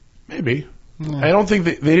 maybe. I don't think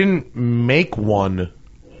they didn't make one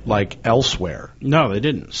like elsewhere. No, they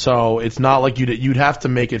didn't. So it's not like you'd have to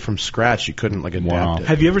make it from scratch. You couldn't like adapt Wow. it.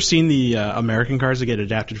 Have you ever seen the American cars that get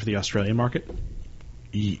adapted for the Australian market?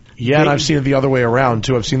 Yeah, and I've seen it the other way around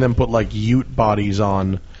too. I've seen them put like Ute bodies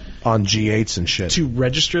on G8s and shit. To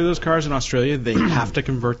register those cars in Australia, they have to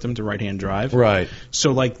convert them to right-hand drive. Right.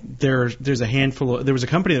 So like there's a handful of, there was a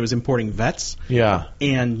company that was importing Vets, Yeah.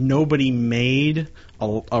 and nobody made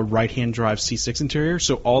a right-hand drive C6 interior,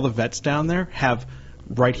 so all the Vets down there have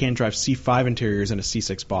right-hand drive C5 interiors and a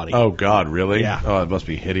C6 body. Oh God, really? Yeah. Oh, it must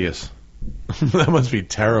be hideous. That must be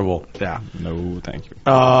terrible. Yeah. No, thank you.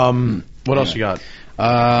 What else you got?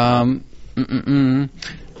 All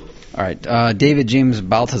right, David James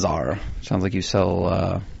Baltazar. Sounds like you sell.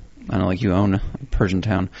 I don't know, like you own Persian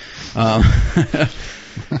Town. Right?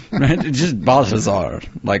 Just Baltazar.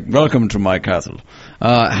 Like, welcome to my castle.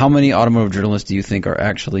 How many automotive journalists do you think are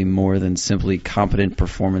actually more than simply competent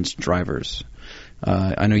performance drivers?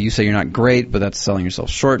 I know you say you're not great, but that's selling yourself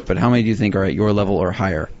short. But how many do you think are at your level or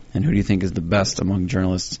higher? And who do you think is the best among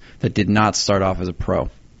journalists that did not start off as a pro?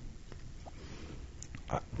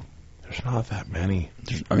 There's not that many.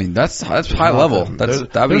 I mean, that's high level.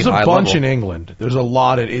 That'd be There's high a bunch level. in England. There's a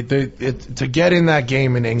lot. To get in that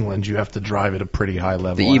game in England, you have to drive at a pretty high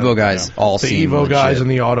level. The Evo guys all The seem Evo guys legit.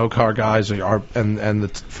 and the auto car guys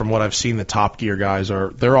from what I've seen, the Top Gear guys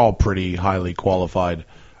they're all pretty highly qualified.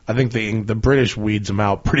 I think the British weeds them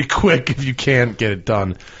out pretty quick if you can't get it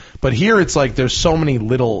done. But here it's like there's so many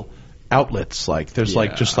little outlets. Like there's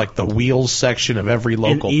like just like the wheels section of every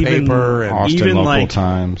local even- paper and Austin even local like-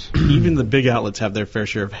 times. Even the big outlets have their fair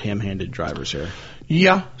share of ham-handed drivers here.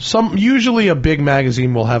 yeah, usually a big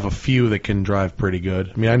magazine will have a few that can drive pretty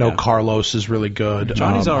good. I mean, I know Yeah. Carlos is really good.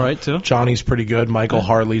 Johnny's all right too. Johnny's pretty good. Michael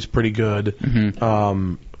Hartley's pretty good.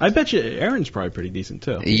 I bet you Aaron's probably pretty decent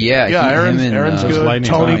too. Yeah, Yeah, Aaron's good. Lightning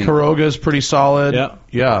Tony Tommy. Caroga's pretty solid.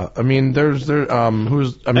 Yeah. I mean,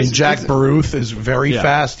 Jack Baruth is very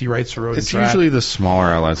fast. He writes for Road It's and Track. usually the smaller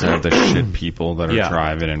outlets that have the shit people that are Yeah.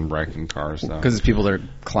 driving and wrecking cars, though. because it's people that are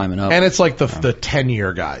climbing up. And it's like the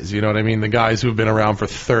 10-year guys, you know what I mean? The guys who've been around for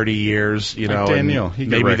 30 years, you know. Like Dan and Neal, he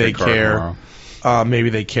could maybe wreck a they car care. tomorrow. Maybe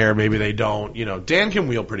they care, maybe they don't. You know, Dan can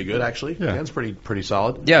wheel pretty good, actually. Yeah. Dan's pretty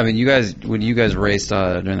solid. Yeah, I mean, when you guys raced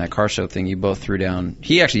during that car show thing, you both threw down.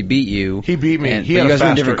 He actually beat you. He beat me. And, He but had you a guys were in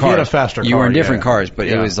faster- different he cars. had a faster You were car, in different yeah. cars, but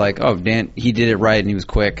it Yeah. was like, oh, Dan, he did it right and he was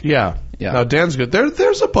quick. Yeah. Yeah. No, Dan's good.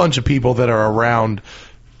 There's a bunch of people that are around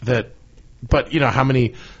that, but you know how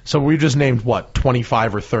many? So we just named what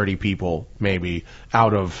 25 or 30 people maybe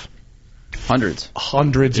out of Hundreds,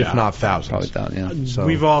 hundreds, if Yeah. not thousands. probably that. Yeah. So-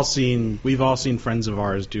 We've all seen friends of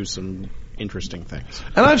ours do some interesting things.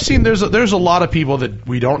 And I've seen there's a lot of people that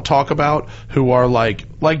we don't talk about who are like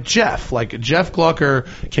Jeff. Like Jeff Glucker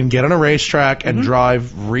can get on a racetrack and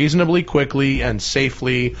drive reasonably quickly and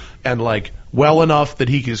safely and like well enough that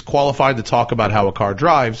he is qualified to talk about how a car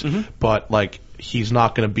drives, but like he's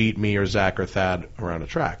not going to beat me or Zach or Thad around a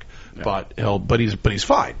track. But he's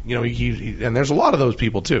fine. You know, he and there's a lot of those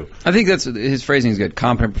people too. I think that's his phrasing is good.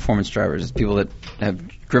 Competent performance drivers, people that have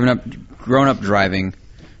grown up driving,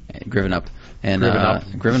 driven up.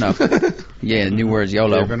 Yeah, new words,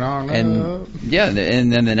 YOLO. Driven on and up. yeah,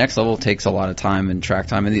 and then the next level takes a lot of time and track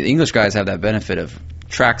time. And the English guys have that benefit of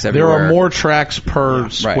tracks There everywhere. are more tracks per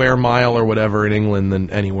square Right. mile or whatever in England than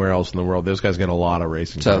anywhere else in the world. Those guys get a lot of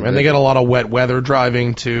racing So time. And they get a lot of wet weather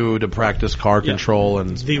driving too to practice car control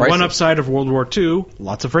and The Prices. one upside of World War II,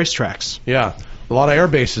 lots of racetracks. yeah, a lot of air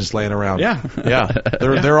bases laying around. Yeah. yeah.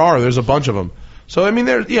 There's a bunch of them. So I mean,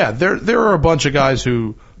 there are a bunch of guys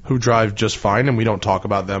who drive just fine, and we don't talk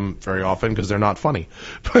about them very often because they're not funny.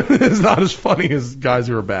 But it's not as funny as guys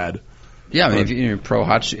who are bad. Yeah, I mean, if you're pro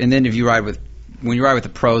hot, and then if you ride with. When you ride with the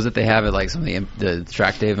pros that they have at like some of the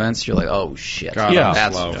track day events, you're like, oh shit, God, Yeah.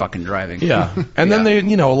 that's slow. fucking driving. Yeah. And then they,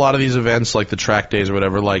 you know, a lot of these events like the track days or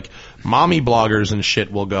whatever, like mommy bloggers and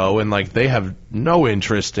shit will go and like they have no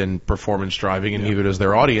interest in performance driving and neither does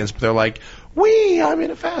their audience, but they're like, I'm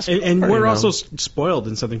in a fast car. And you we're know. also spoiled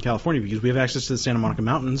in Southern California because we have access to the Santa Monica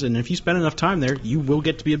Mountains, and if you spend enough time there, you will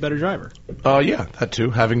get to be a better driver. Yeah, that too.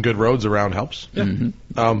 Having good roads around helps. Yeah.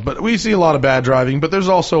 But we see a lot of bad driving, but there's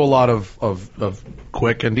also a lot of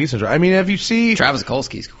quick and decent driving. I mean, if you see Travis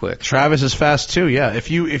Kolsky's quick. Travis is fast too. Yeah.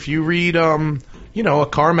 If you read you know, a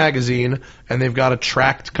car magazine and they've got a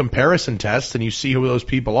tracked comparison test and you see who those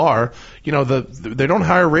people are, you know, they don't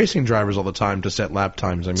hire racing drivers all the time to set lap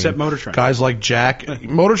times. I mean, Except Motor Trend. guys like Jack,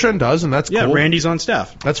 Motor Trend does, and that's Yeah, cool. Randy's on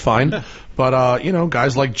staff. That's fine. But you know,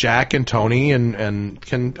 guys like Jack and Tony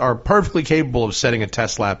and are perfectly capable of setting a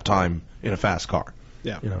test lap time in a fast car.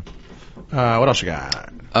 Yeah. You know. What else you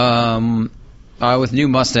got? With new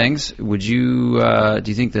Mustangs, would you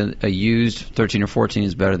do you think that a used 13 or 14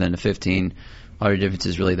 is better than a 15? Are your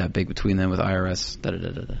differences really that big between them with IRS?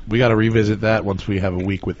 We got to revisit that once we have a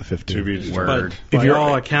week with the 15. Word. But by you're-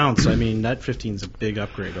 all accounts, I mean, that 15 is a big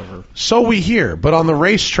upgrade over. So we hear, but on the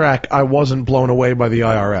racetrack, I wasn't blown away by the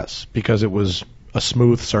IRS because it was a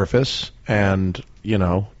smooth surface, and you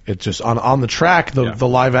know, it just on the track, the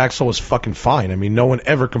live axle was fucking fine. I mean, no one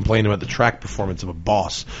ever complained about the track performance of a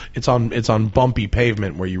Boss. It's on bumpy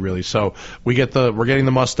pavement where you really. So we're getting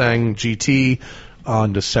the Mustang GT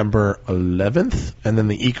on December 11th, and then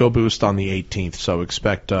the EcoBoost on the 18th. So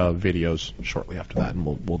expect videos shortly after that, and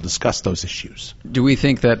we'll discuss those issues. Do we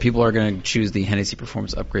think that people are going to choose the Hennessy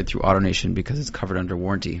Performance upgrade through AutoNation because it's covered under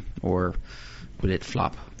warranty, or would it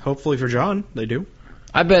flop? Hopefully for John, they do.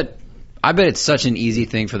 I bet it's such an easy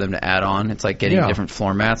thing for them to add on. It's like getting Yeah. different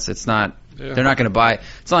floor mats. It's not. They're not going to buy.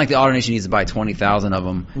 It's not like the AutoNation needs to buy 20,000 of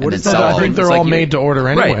them and then is that? sell I all think of them. they're It's like all you- made to order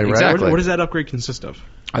anyway, right? Exactly. What does that upgrade consist of?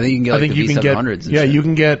 I think you can get I like think the you can get V700s. and shit. you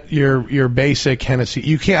can get your basic Hennessy.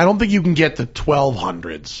 You can't. I don't think you can get the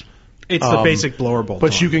 1200s. It's the basic blower bolt.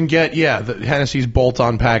 But you can get the Hennessy's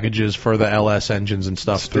bolt-on packages for the LS engines and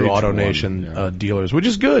stuff through Stage AutoNation one, dealers, which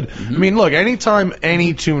is good. I mean, look, anytime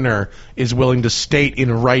any tuner is willing to state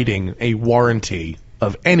in writing a warranty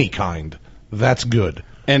of any kind, that's good.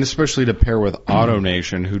 And especially to pair with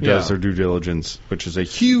AutoNation, who does Yeah. their due diligence, which is a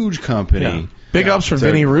huge company. Big ups for So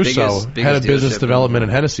Vinny Russo, biggest head of business dealership development at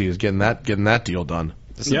Hennessy, is getting that deal done.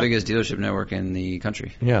 It's the Yep. biggest dealership network in the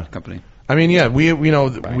country. Yeah. Company. I mean, yeah,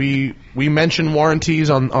 we mention warranties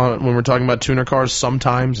on when we're talking about tuner cars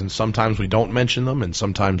sometimes, and sometimes we don't mention them, and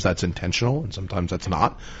sometimes that's intentional, and sometimes that's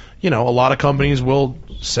not. You know, a lot of companies will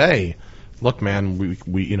say, "Look, man,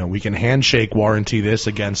 we can handshake warranty this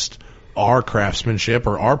against our craftsmanship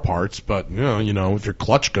or our parts, but you know, if your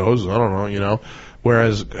clutch goes, I don't know, you know.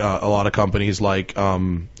 Whereas a lot of companies like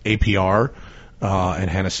APR and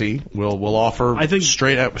Hennessy will offer, I think,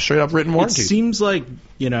 straight up written It warranties. seems like,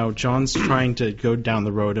 you know, John's trying to go down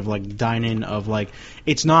the road of like dine-in of like,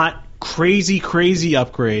 it's not crazy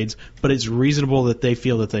upgrades, but it's reasonable that they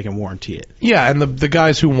feel that they can warranty it. Yeah, and the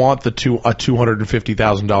guys who want a $250,000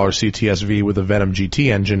 CTS-V with a Venom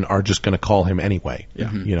GT engine are just going to call him anyway.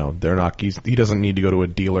 Yeah. You know, they're not. He doesn't need to go to a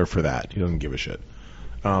dealer for that. He doesn't give a shit.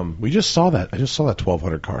 We just saw that. I just saw that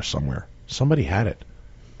 1200 car somewhere. Somebody had it.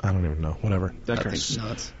 I don't even know. Whatever. That That car's thing's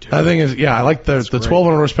nuts. That thing is. Yeah, I like the great.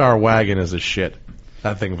 1200 horsepower wagon is a shit.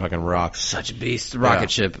 That thing fucking rocks. Such a beast. Rocket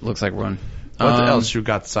Yeah. ship looks like one. What else you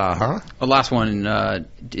got, huh? The last one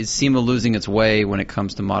is SEMA losing its way when it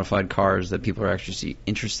comes to modified cars that people are actually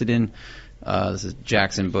interested in. This is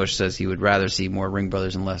Jackson Bush says he would rather see more Ring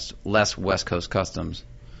Brothers and less West Coast customs.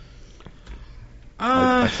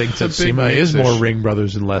 I think that it's a big SEMA is mix-ish. more Ring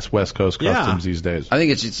Brothers and less West Coast Yeah. customs these days. I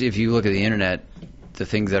think it's just, if you look at the internet, the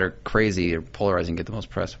things that are crazy or polarizing get the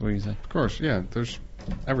most press. What do you say? Of course, yeah. There's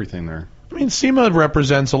everything there. I mean, SEMA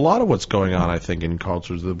represents a lot of what's going on, I think, in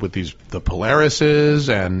cultures with the Polarises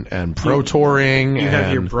and Pro Touring. You and,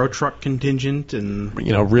 have your bro truck contingent, and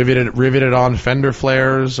you know, riveted on fender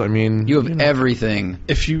flares. I mean, You have everything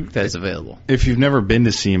If that is available. you've never been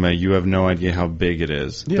to SEMA, you have no idea how big it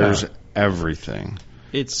is. Yeah. There's everything.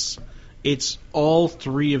 it's all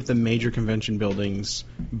three of the major convention buildings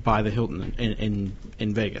by the Hilton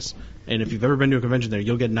in Vegas. And if you've ever been to a convention there,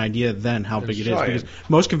 you'll get an idea then how big it is. giant. Because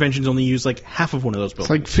most conventions only use like half of one of those It's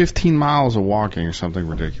buildings. like 15 miles of walking or something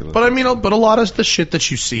ridiculous. But I mean, but a lot of the shit that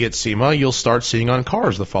you see at SEMA, you'll start seeing on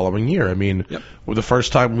cars the following year. I mean, well, the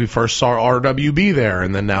first time we first saw RWB there,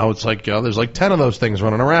 and then now it's like, you know, there's like 10 of those things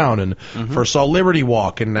running around, and first saw Liberty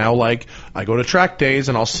Walk, and now like I go to track days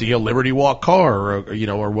and I'll see a Liberty Walk car, or you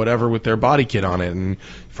know, or whatever with their body kit on it, and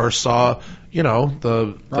first saw, you know,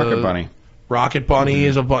 the Rocket Bunny. Rocket Bunny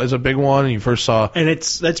is a big one, and you first saw. And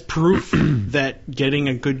that's proof that getting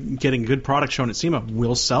a good product shown at SEMA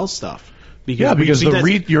will sell stuff. Yeah, because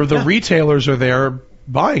the retailers are there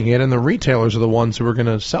buying it, and the retailers are the ones who are going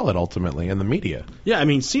to sell it ultimately, and the media. Yeah, I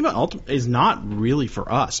mean, SEMA is not really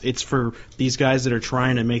for us. It's for these guys that are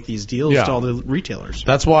trying to make these deals Yeah. to all the retailers.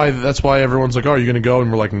 That's why everyone's like, "Oh, are you going to go?"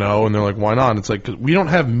 And we're like, "No," and they're like, "Why not?" It's like, 'cause we don't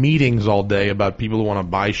have meetings all day about people who want to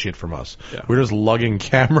buy shit from us. Yeah. We're just lugging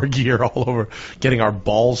camera gear all over, getting our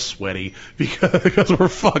balls sweaty because we're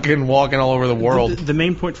fucking walking all over the world. The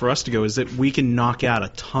main point for us to go is that we can knock out a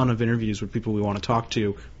ton of interviews with people we want to talk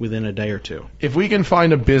to within a day or two. If we can find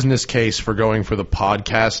a business case for going for the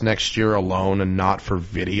podcast next year alone and not for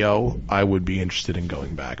video, I would be interested in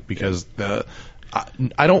going back, because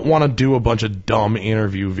I don't want to do a bunch of dumb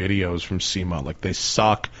interview videos from SEMA. Like, they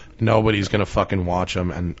suck. Nobody's going to fucking watch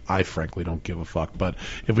them, and I frankly don't give a fuck. But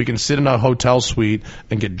if we can sit in a hotel suite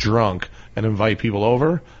and get drunk and invite people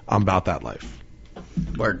over, I'm about that life.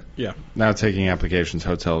 Word. Yeah. Now taking applications,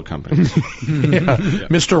 hotel companies.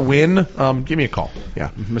 Mr. Wynn, give me a call. Yeah.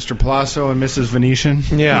 Mr. Palazzo and Mrs. Venetian.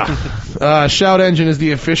 Yeah. Shout Engine is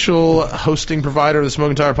the official hosting provider of the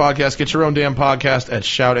Smoking Tire Podcast. Get your own damn podcast at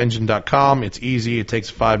shoutengine.com. It's easy. It takes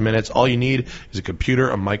 5 minutes. All you need is a computer,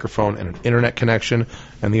 a microphone, and an internet connection,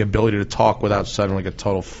 and the ability to talk without sounding like a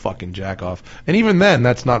total fucking jack-off. And even then,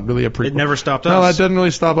 that's not really a It never stopped No, us. that doesn't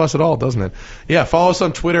really stop us at all, doesn't it? Yeah, follow us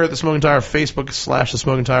on Twitter at The Smoking Tire, Facebook / The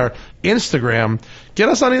Smoking Tire, Instagram. Get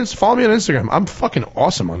us on follow me on Instagram. I'm fucking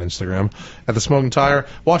awesome on Instagram at The Smoking Tire.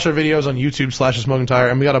 Watch our videos on YouTube / The Smoking Tire.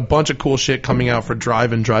 And we got a bunch of cool shit coming out for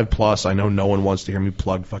Drive and Drive Plus. I know no one wants to hear me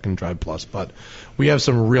plug fucking Drive Plus, but we have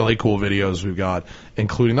some really cool videos we've got,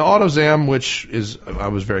 including the AutoZam, which I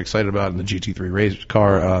was very excited about, and the GT3 race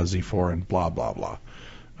car, Z4, and blah, blah, blah.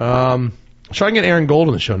 Try and get Aaron Gold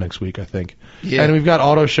on the show next week, I think. Yeah. And we've got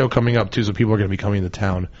Auto Show coming up, too, so people are going to be coming to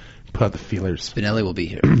town. Put out the feelers. Spinelli will be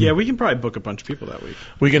here. Yeah, we can probably book a bunch of people that week.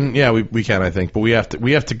 We can, yeah, we can, I think, but we have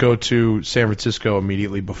to go to San Francisco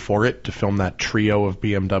immediately before it to film that trio of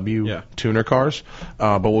BMW tuner cars.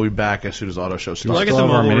 But we'll be back as soon as Auto Show starts. Well, I get still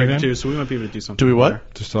the have our mobile rig minivan? too, so we might be able to do something. Do we what? there.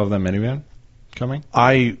 Do you still have that minivan coming?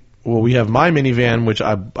 Well, we have my minivan, which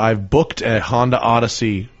I've booked a Honda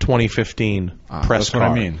Odyssey 2015 press that's car.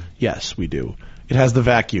 what I mean. Yes, we do. It has the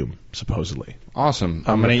vacuum, supposedly. Awesome.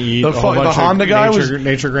 I'm going to eat the a whole bunch Honda of guy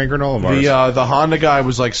nature grain granola bars. The Honda guy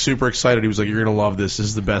was like super excited. He was like, "You're gonna love this. This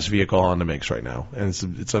is the best vehicle Honda makes right now." And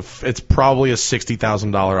it's probably a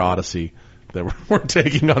 $60,000 Odyssey that we're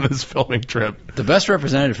taking on this filming trip. The best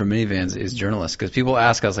representative for minivans is journalists, because people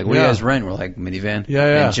ask us, like, what do you guys rent? We're like, minivan.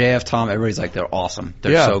 Yeah. And JF, Tom, everybody's like, they're awesome.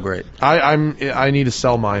 They're so great. I need to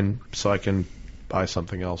sell mine so I can buy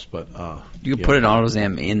something else, but You could put an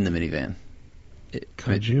AutoZam in the minivan.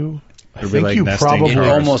 could you? I It'd be think like you nesting probably. It cars.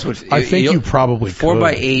 almost would. I think you probably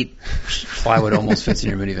 4x8 plywood almost fits in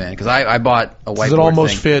your minivan because I bought a whiteboard Does it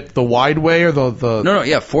almost thing. fit the wide way or the? No,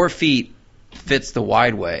 yeah, 4 feet fits the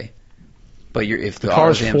wide way, but if the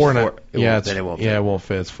car's AutoZam's 4 and then it won't. Yeah, it won't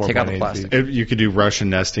fit. It's 4 Take out the 4.8 plastic. feet. You could do Russian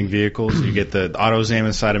nesting vehicles. You get the AutoZam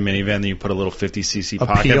inside a minivan, then you put a little 50cc A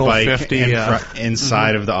pocket Peel bike 50,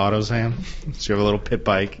 inside of the AutoZam. So you have a little pit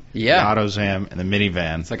bike, Yeah. the AutoZam, and the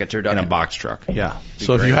minivan. It's like a and a turducken. box truck. Yeah.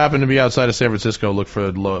 So if you happen to be outside of San Francisco, look for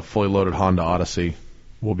a fully loaded Honda Odyssey.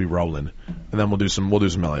 We'll be rolling, and then we'll do some LA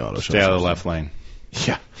Auto shows. Stay out of the left lane.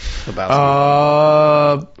 Yeah.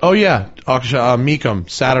 Lebowski. Oh yeah, Meekum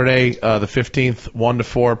Saturday the 15th, 1 to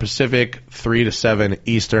 4 Pacific, 3 to 7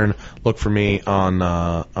 Eastern. Look for me on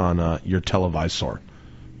your televisor.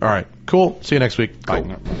 All right, cool. See you next week.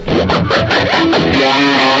 Bye.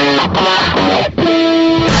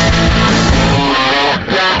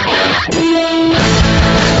 Yeah.